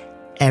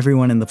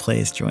everyone in the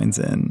place joins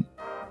in.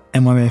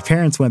 And when my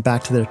parents went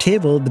back to their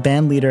table, the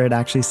band leader had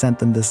actually sent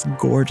them this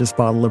gorgeous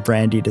bottle of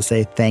brandy to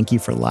say thank you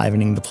for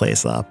livening the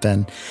place up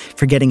and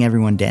for getting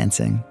everyone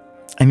dancing.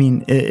 I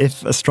mean,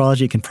 if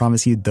astrology can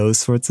promise you those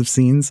sorts of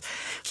scenes,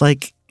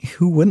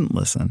 who wouldn't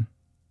listen?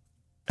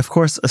 Of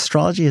course,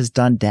 astrology has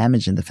done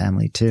damage in the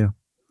family too.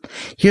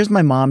 Here's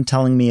my mom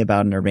telling me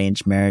about an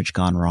arranged marriage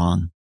gone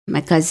wrong.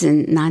 My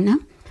cousin Nana,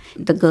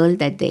 the girl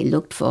that they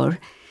looked for,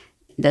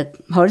 the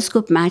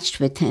horoscope matched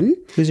with him.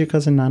 Who's your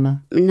cousin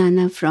Nana?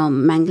 Nana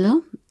from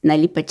Mangalore,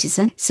 Nali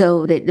Pachisan.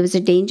 So there was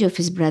a danger of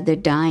his brother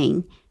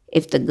dying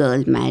if the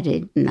girl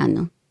married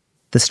Nanu.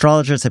 The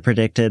astrologers had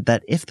predicted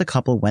that if the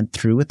couple went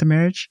through with the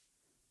marriage,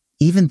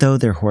 even though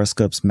their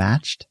horoscopes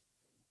matched,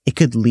 it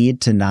could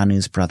lead to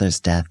Nanu's brother's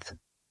death.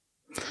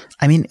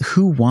 I mean,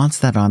 who wants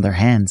that on their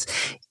hands,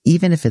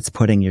 even if it's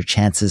putting your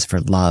chances for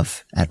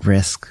love at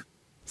risk?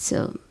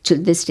 So to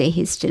this day,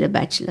 he's still a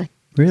bachelor.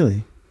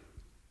 Really?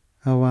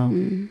 Oh, wow.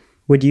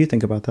 What do you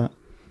think about that?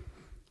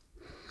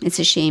 It's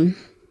a shame.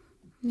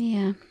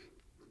 Yeah.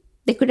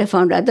 They could have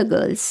found other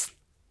girls,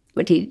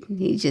 but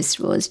he just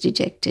was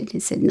dejected. He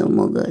said, no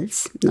more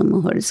girls, no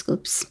more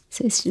horoscopes.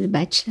 So he's still a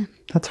bachelor.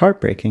 That's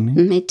heartbreaking.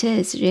 Eh? It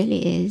is,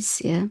 really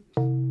is, yeah.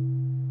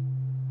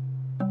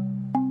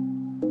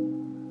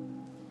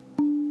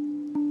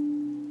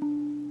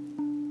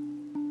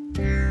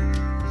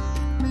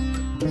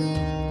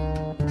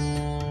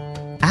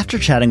 After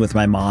chatting with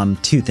my mom,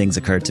 two things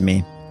occurred to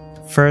me.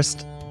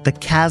 First, the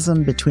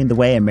chasm between the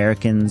way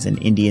Americans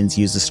and Indians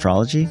use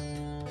astrology,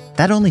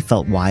 that only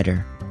felt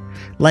wider.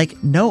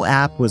 Like, no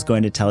app was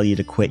going to tell you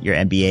to quit your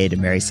MBA to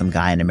marry some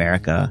guy in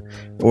America,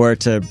 or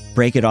to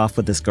break it off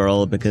with this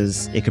girl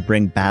because it could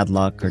bring bad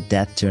luck or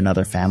death to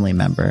another family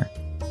member.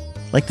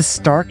 Like, the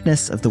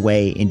starkness of the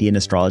way Indian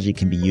astrology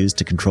can be used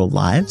to control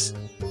lives,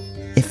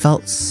 it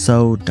felt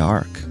so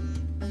dark,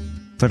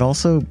 but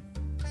also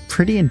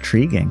pretty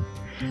intriguing.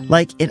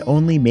 Like, it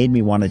only made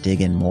me want to dig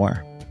in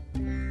more.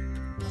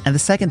 And the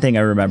second thing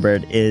I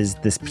remembered is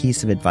this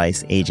piece of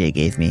advice AJ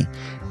gave me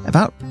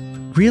about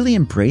really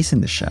embracing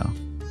the show.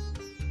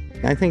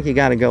 I think you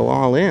got to go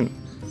all in.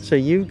 So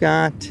you've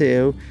got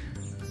to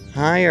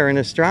hire an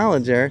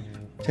astrologer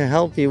to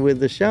help you with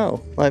the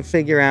show. Like,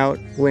 figure out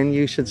when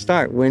you should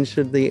start. When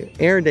should the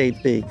air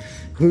date be?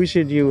 Who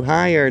should you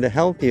hire to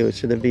help you?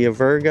 Should it be a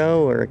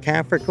Virgo or a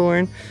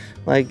Capricorn?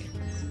 Like,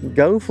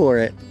 go for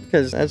it,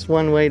 because that's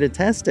one way to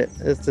test it,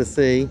 is to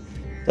see,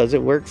 does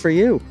it work for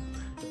you?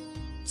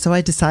 So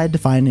I decided to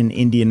find an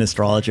Indian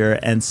astrologer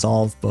and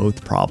solve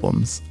both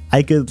problems.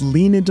 I could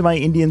lean into my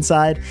Indian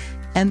side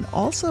and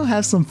also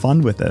have some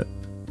fun with it.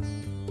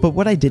 But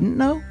what I didn't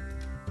know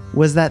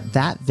was that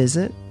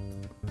visit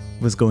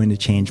was going to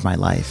change my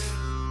life.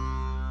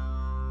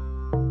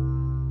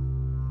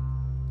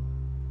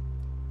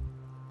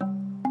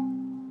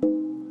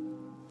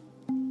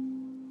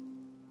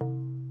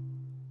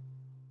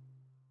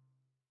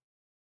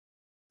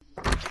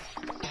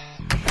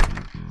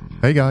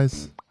 Hey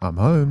guys, I'm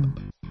home.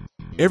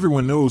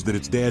 Everyone knows that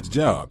it's Dad's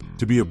job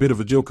to be a bit of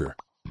a joker.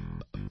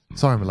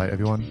 Sorry I'm late,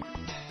 everyone.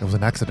 There was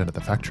an accident at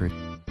the factory.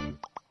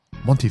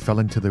 Monty fell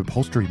into the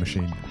upholstery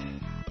machine.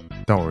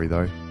 Don't worry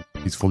though,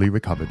 he's fully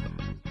recovered.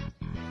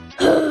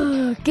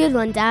 Good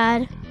one,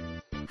 Dad.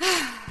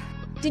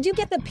 Did you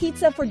get the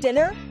pizza for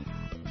dinner?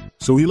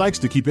 So he likes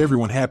to keep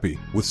everyone happy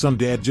with some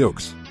dad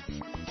jokes.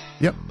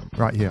 Yep,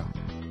 right here.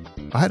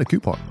 I had a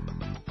coupon,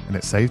 and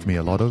it saved me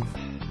a lot of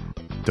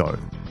dough.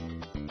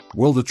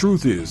 Well, the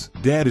truth is,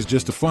 Dad is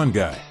just a fun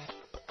guy.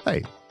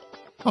 Hey,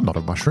 I'm not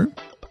a mushroom.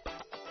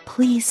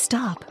 Please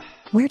stop.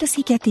 Where does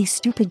he get these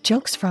stupid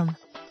jokes from?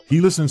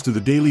 He listens to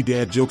the Daily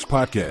Dad Jokes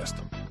podcast.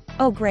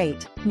 Oh,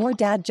 great. More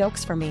dad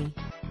jokes for me.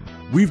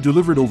 We've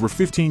delivered over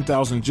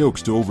 15,000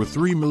 jokes to over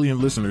 3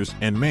 million listeners,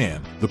 and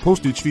man, the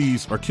postage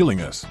fees are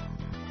killing us.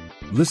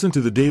 Listen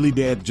to the Daily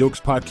Dad Jokes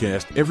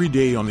podcast every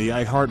day on the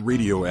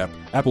iHeartRadio app,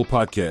 Apple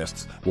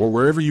Podcasts, or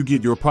wherever you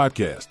get your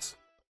podcasts.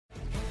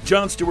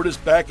 Jon Stewart is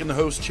back in the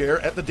host chair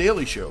at The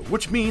Daily Show,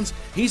 which means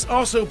he's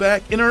also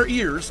back in our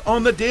ears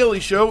on The Daily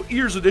Show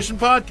Ears Edition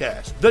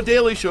podcast. The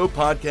Daily Show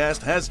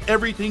podcast has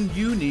everything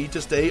you need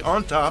to stay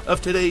on top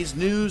of today's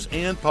news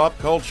and pop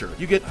culture.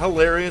 You get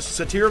hilarious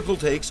satirical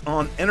takes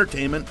on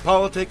entertainment,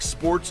 politics,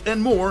 sports,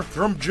 and more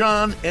from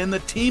Jon and the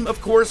team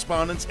of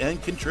correspondents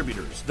and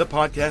contributors. The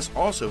podcast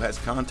also has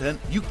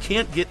content you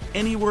can't get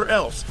anywhere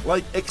else,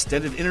 like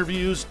extended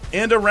interviews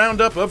and a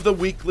roundup of the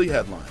weekly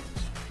headlines.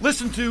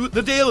 Listen to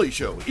The Daily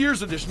Show,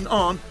 Ears Edition,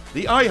 on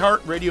the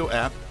iHeartRadio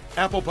app,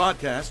 Apple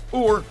Podcasts,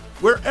 or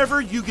wherever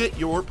you get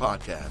your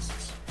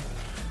podcasts.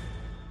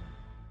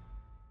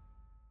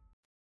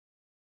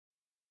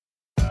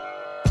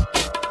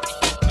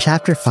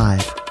 Chapter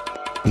 5.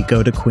 We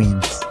go to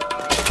Queens.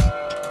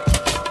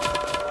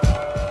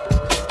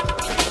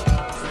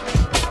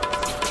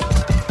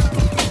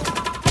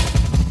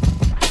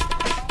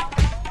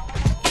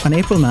 On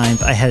April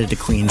 9th, I headed to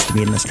Queens to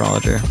meet an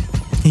astrologer.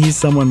 He's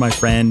someone my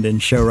friend and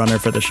showrunner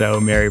for the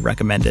show, Mary,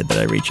 recommended that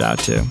I reach out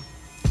to.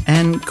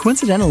 And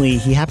coincidentally,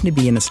 he happened to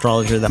be an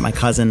astrologer that my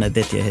cousin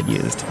Aditya had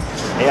used.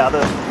 Hey,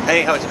 Adit.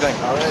 Hey, how's it going?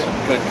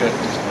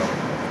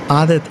 Good.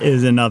 Adit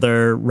is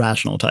another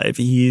rational type.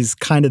 He's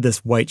kind of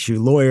this white shoe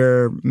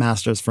lawyer,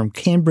 master's from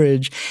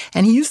Cambridge,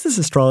 and he used this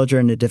astrologer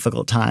in a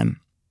difficult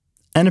time.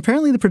 And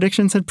apparently the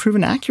predictions had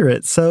proven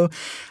accurate, so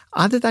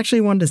Adit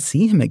actually wanted to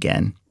see him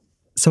again.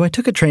 So I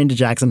took a train to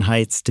Jackson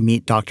Heights to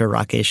meet Dr.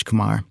 Rakesh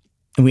Kumar.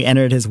 And we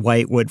entered his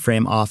white wood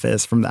frame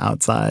office from the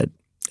outside.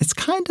 It's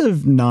kind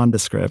of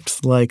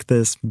nondescript, like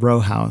this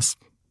row house.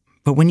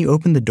 But when you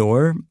open the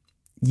door,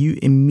 you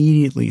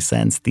immediately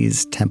sense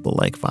these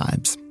temple-like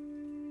vibes.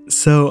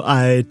 So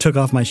I took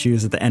off my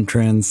shoes at the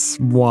entrance,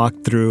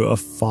 walked through a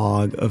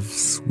fog of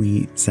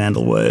sweet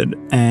sandalwood,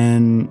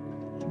 and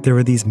there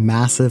were these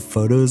massive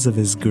photos of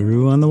his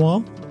guru on the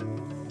wall.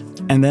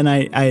 And then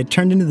I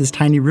turned into this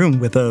tiny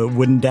room with a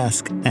wooden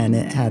desk, and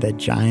it had a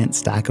giant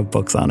stack of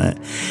books on it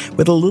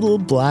with a little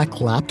black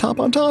laptop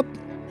on top.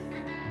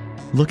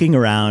 Looking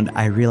around,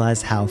 I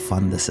realized how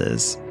fun this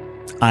is.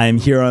 I'm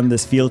here on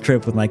this field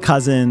trip with my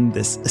cousin,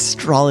 this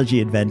astrology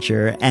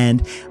adventure,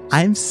 and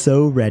I'm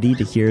so ready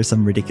to hear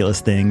some ridiculous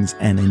things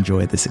and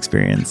enjoy this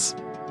experience.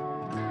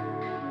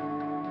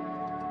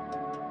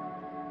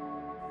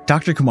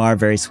 Dr. Kumar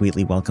very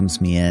sweetly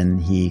welcomes me in.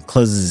 He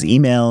closes his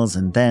emails,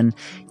 and then,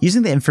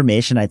 using the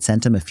information I'd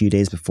sent him a few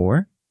days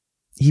before,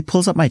 he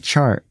pulls up my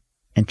chart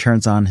and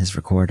turns on his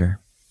recorder.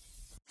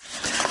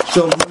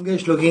 So,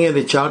 Mangesh, looking at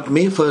the chart,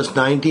 May 1st,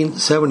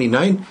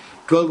 1979,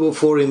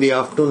 12:04 in the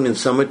afternoon in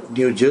Summit,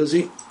 New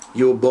Jersey.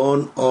 You were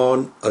born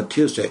on a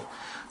Tuesday.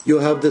 You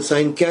have the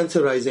sign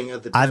Cancer rising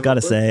at the time. I've got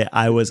to say,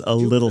 I was a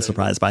little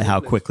surprised by how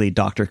quickly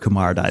Dr.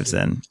 Kumar dives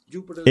in.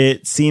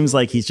 It seems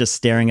like he's just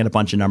staring at a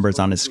bunch of numbers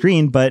on his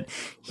screen, but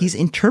he's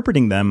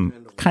interpreting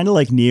them kind of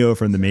like Neo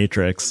from The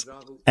Matrix.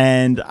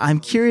 And I'm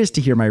curious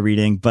to hear my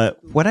reading, but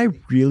what I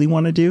really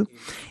want to do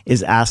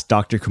is ask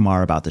Dr.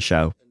 Kumar about the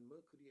show.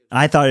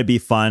 I thought it'd be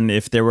fun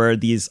if there were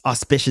these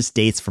auspicious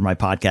dates for my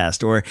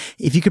podcast, or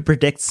if you could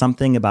predict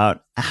something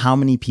about how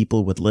many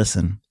people would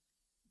listen.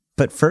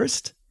 But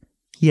first,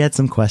 he had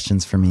some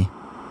questions for me.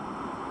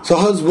 So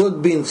how's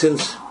work been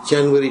since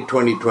January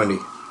 2020?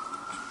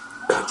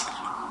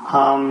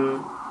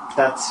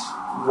 That's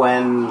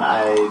when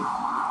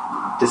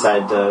I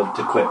decided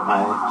to quit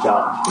my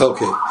job.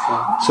 Okay.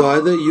 So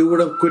either you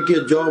would have quit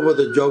your job or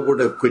the job would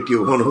have quit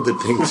you, one of the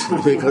things,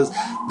 because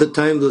the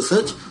times are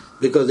such,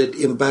 because it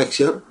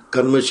impacts your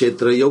karma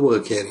kshetra, your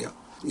work area.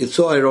 It's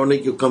so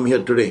ironic you come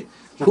here today.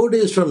 4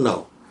 days from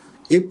now,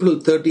 April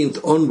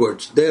 13th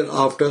onwards,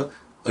 thereafter,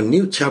 a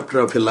new chapter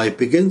of your life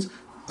begins,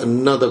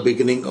 another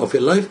beginning of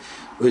your life,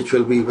 which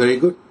will be very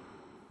good.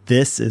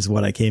 This is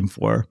what I came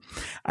for.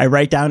 I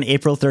write down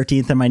April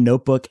 13th in my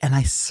notebook and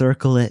I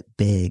circle it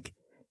big.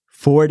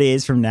 4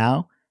 days from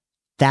now,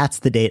 that's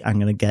the date I'm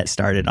going to get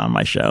started on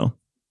my show.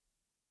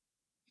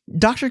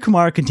 Dr.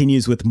 Kumar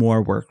continues with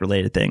more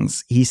work-related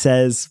things. He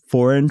says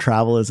foreign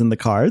travel is in the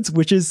cards,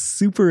 which is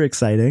super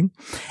exciting,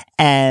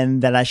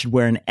 and that I should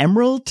wear an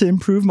emerald to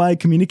improve my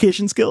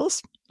communication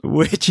skills,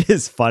 which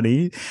is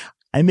funny.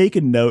 I make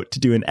a note to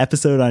do an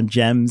episode on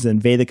gems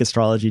and Vedic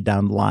astrology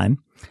down the line.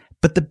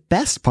 But the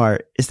best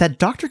part is that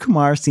Dr.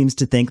 Kumar seems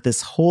to think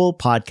this whole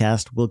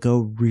podcast will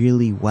go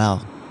really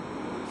well.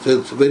 So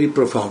it's very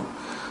profound.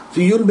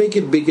 So you'll make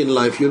it big in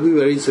life. You'll be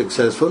very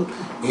successful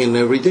in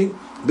everything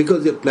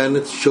because your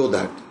planets show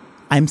that.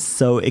 I'm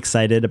so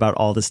excited about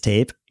all this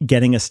tape,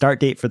 getting a start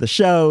date for the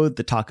show,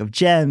 the talk of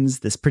gems,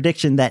 this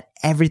prediction that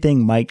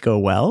everything might go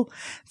well,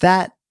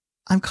 that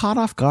I'm caught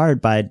off guard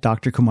by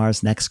Dr.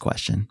 Kumar's next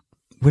question,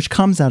 which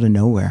comes out of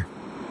nowhere.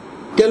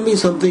 Tell me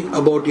something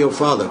about your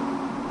father.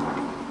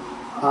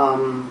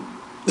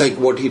 Like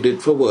what he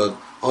did for work,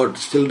 or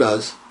still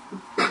does.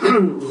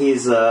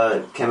 He's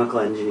a chemical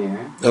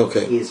engineer.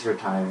 Okay. He's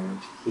retired.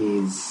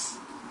 He's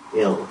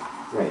ill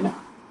right now.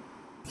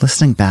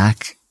 Listening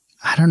back,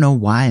 I don't know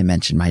why I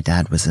mentioned my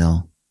dad was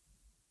ill.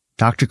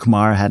 Dr.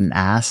 Kumar hadn't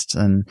asked,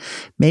 and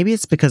maybe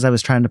it's because I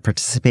was trying to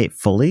participate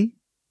fully.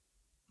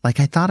 Like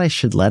I thought I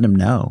should let him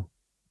know.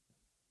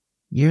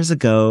 Years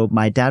ago,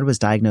 my dad was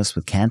diagnosed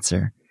with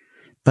cancer,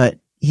 but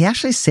he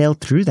actually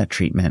sailed through that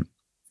treatment,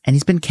 and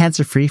he's been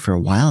cancer-free for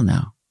a while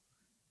now.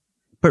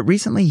 But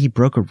recently he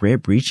broke a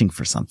rib reaching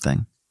for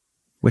something,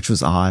 which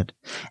was odd.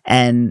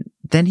 And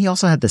then he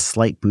also had this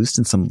slight boost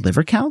in some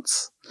liver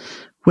counts,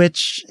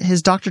 which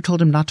his doctor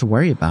told him not to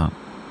worry about.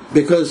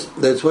 Because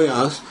that's why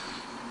I asked,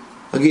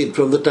 again,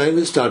 from the time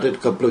we started a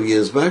couple of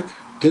years back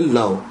till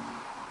now,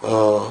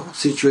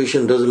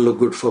 situation doesn't look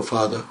good for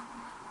father.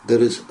 There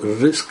is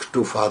risk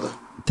to father.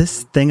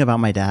 This thing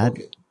about my dad,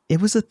 it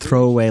was a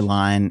throwaway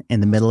line in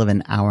the middle of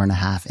an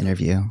 1.5-hour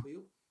interview.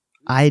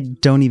 I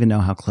don't even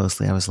know how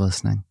closely I was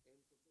listening.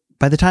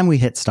 By the time we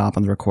hit stop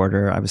on the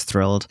recorder, I was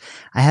thrilled.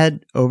 I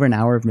had over an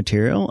hour of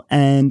material,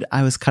 and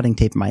I was cutting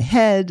tape in my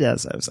head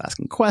as I was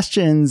asking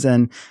questions,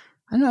 and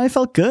I don't know, I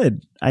felt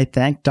good. I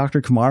thanked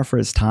Dr. Kumar for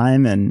his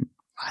time, and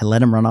I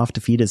let him run off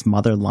to feed his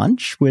mother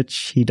lunch,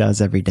 which he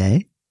does every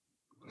day.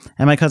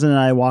 And my cousin and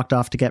I walked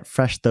off to get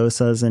fresh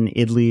dosas and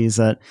idlis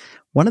at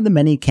one of the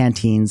many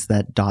canteens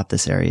that dot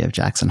this area of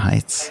Jackson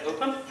Heights.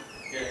 Open.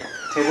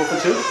 Table for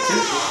two.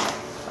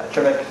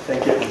 Terrific.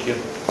 Thank you. Thank you.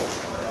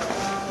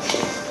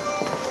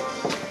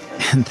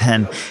 And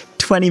then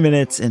 20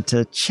 minutes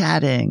into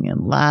chatting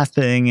and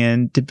laughing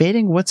and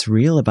debating what's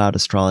real about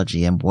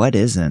astrology and what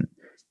isn't.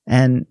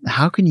 And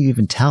how can you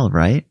even tell,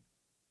 right?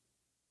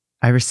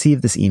 I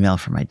received this email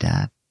from my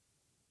dad.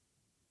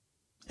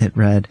 It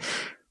read,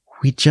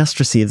 "We just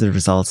received the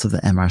results of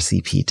the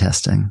MRCP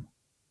testing.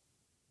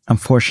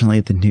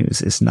 Unfortunately, the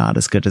news is not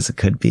as good as it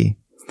could be.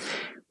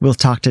 We'll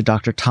talk to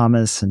Dr.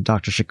 Thomas and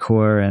Dr.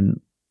 Shakur and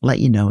let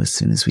you know as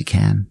soon as we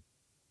can.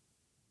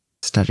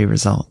 Study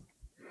result.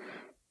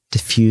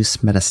 Diffuse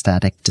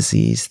metastatic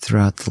disease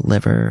throughout the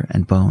liver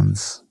and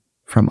bones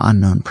from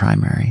unknown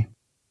primary."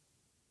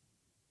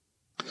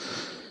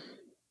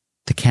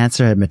 The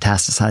cancer had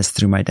metastasized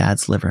through my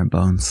dad's liver and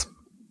bones.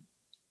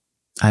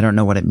 I don't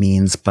know what it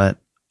means, but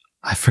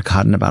I've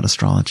forgotten about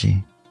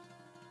astrology.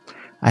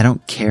 I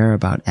don't care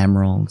about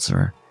emeralds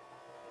or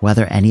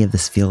whether any of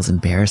this feels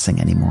embarrassing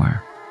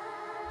anymore.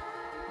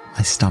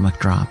 My stomach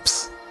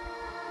drops.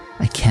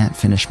 I can't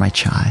finish my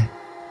chai.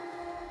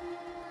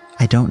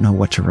 I don't know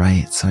what to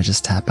write, so I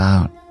just tap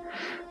out.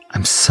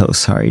 I'm so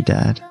sorry,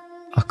 Dad.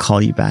 I'll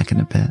call you back in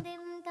a bit.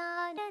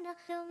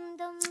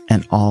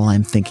 And all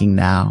I'm thinking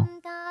now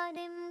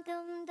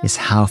is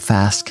how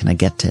fast can I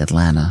get to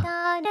Atlanta?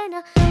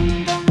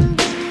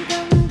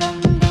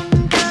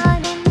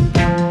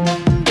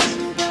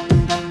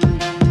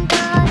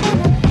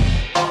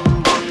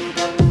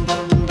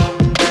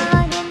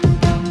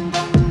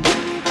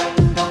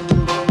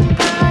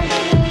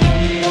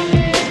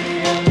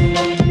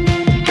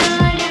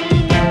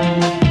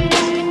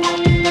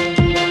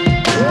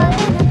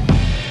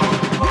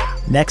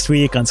 Next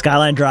week on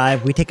Skyline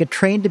Drive, we take a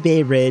train to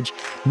Bay Ridge,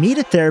 meet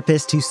a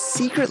therapist who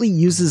secretly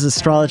uses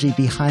astrology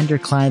behind her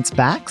clients'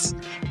 backs,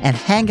 and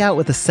hang out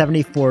with a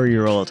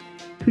 74-year-old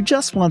who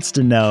just wants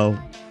to know,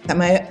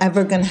 am I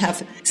ever going to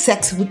have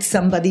sex with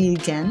somebody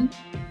again?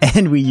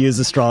 And we use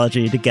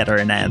astrology to get her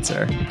an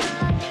answer.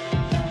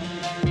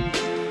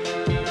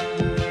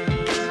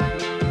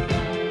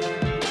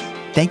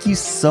 Thank you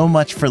so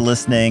much for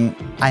listening.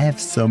 I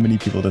have so many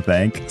people to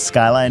thank.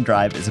 Skyline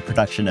Drive is a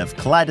production of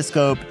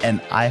Kaleidoscope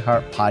and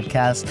iHeart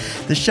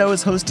Podcast. The show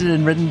is hosted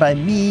and written by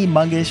me,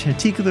 Mangesh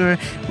Hattikudur,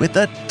 with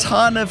a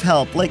ton of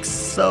help, like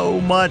so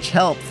much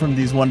help from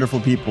these wonderful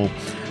people.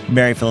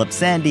 Mary Phillips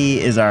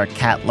Sandy is our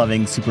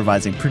cat-loving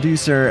supervising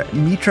producer.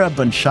 Mitra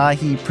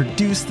Banshahi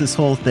produced this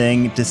whole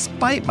thing,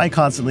 despite my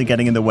constantly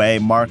getting in the way.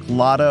 Mark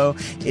Lotto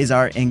is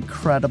our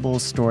incredible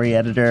story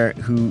editor,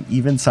 who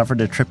even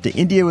suffered a trip to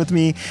India with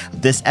me.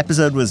 This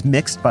episode was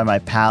mixed by my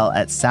pal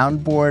at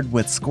Soundboard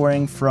with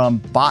scoring from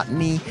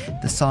Botany.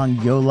 The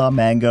song Yola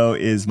Mango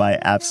is my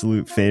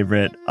absolute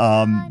favorite.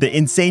 The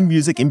insane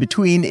music in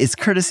between is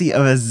courtesy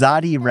of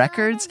Azadi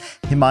Records,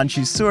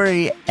 Himanshu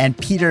Suri, and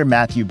Peter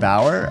Matthew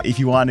Bauer. If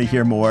you want to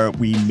hear more,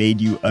 we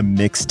made you a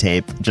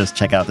mixtape. Just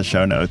check out the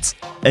show notes.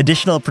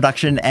 Additional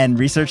production and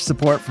research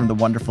support from the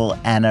wonderful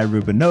Anna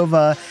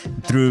Rubinova,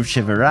 Dhruv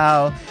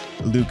Shivarao,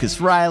 Lucas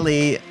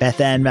Riley,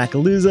 Bethann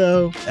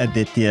Macaluso,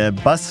 Aditya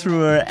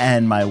Basrur,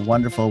 and my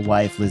wonderful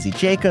wife, Lizzie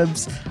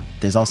Jacobs.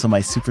 There's also my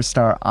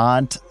superstar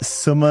aunt,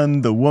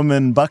 Suman the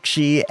Woman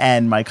Bakshi,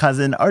 and my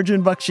cousin,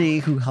 Arjun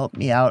Bakshi, who helped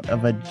me out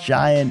of a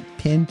giant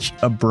pinch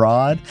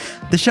abroad.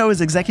 The show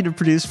is executive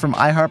produced from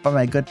iHeart by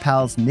my good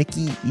pals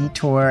Nikki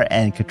Etor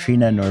and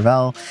Katrina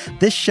Norvell.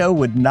 This show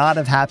would not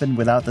have happened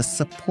without the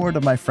support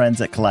of my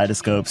friends at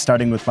Kaleidoscope,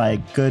 starting with my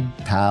good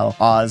pal,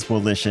 Oz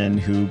Volition,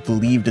 who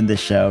believed in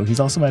this show. He's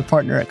also my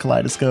partner at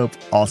Kaleidoscope.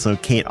 Also,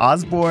 Kate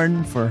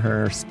Osborne for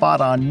her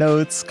spot-on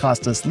notes,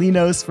 Kostas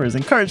Linos for his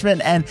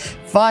encouragement, and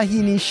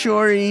Vahini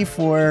Shori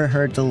for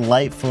her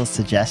delightful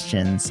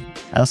suggestions.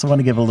 I also want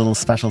to give a little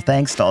special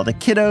thanks to all the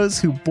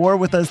kiddos who bore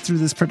with us through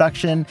this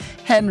production.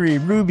 Henry,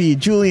 Ruby,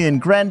 Julian,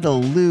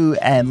 Grendel, Lou,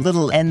 and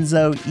little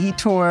Enzo,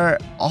 Etor.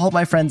 All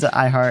my friends at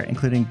iHeart,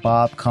 including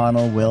Bob,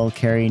 Connell, Will,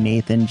 Carrie,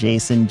 Nathan,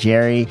 Jason,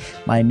 Jerry,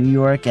 my New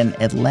York and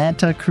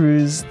Atlanta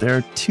crews. There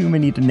are too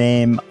many to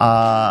name.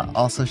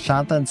 Also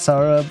Shanta and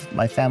Saurabh,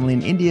 my family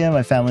in India,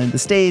 my family in the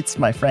States,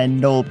 my friend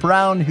Noel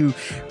Brown, who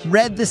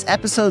read this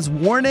episode's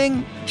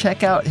warning.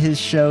 Check out his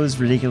show's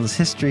Ridiculous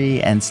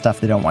History and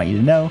Stuff They Don't Want You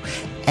to Know.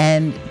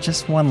 And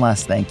just one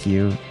last thank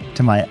you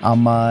to my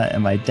Amma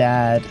and my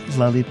dad,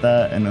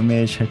 Lalita and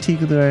Umesh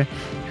Hattikudur,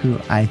 who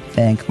I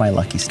thank my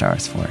lucky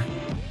stars for.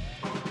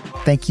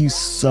 Thank you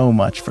so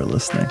much for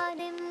listening.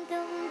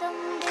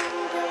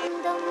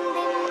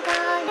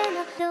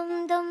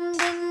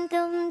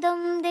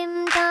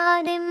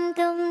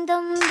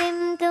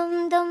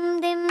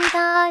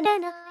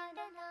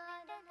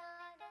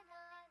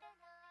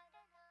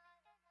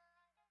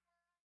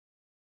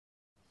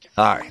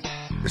 Hi,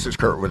 this is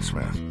Kurtwood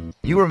Smith.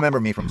 You remember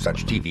me from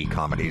such TV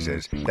comedies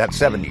as That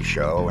 70s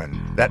Show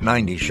and That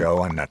 90s Show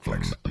on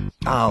Netflix.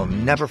 I'll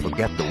never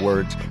forget the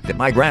words that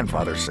my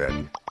grandfather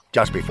said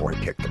just before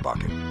he kicked the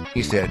bucket.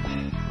 He said,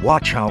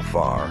 "Watch how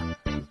far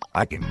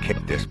I can kick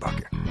this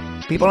bucket."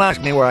 People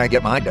ask me where I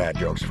get my dad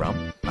jokes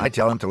from. I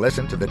tell them to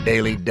listen to the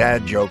Daily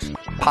Dad Jokes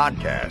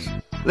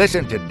podcast.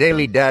 Listen to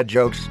Daily Dad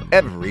Jokes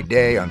every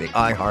day on the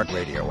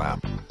iHeartRadio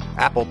app,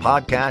 Apple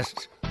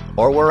Podcasts,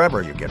 or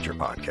wherever you get your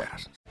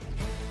podcasts.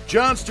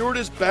 Jon Stewart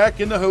is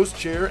back in the host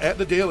chair at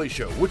The Daily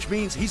Show, which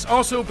means he's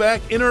also back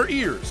in our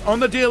ears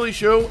on The Daily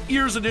Show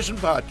Ears Edition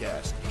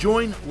podcast.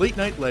 Join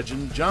late-night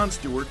legend Jon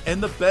Stewart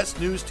and the best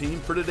news team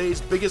for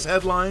today's biggest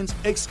headlines,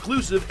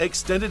 exclusive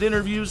extended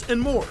interviews, and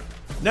more.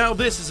 Now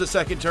this is a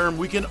second term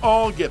we can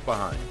all get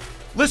behind.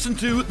 Listen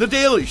to The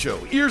Daily Show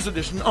Ears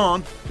Edition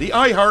on the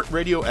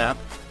iHeartRadio app,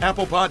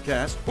 Apple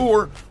Podcasts,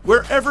 or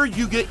wherever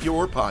you get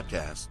your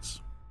podcasts.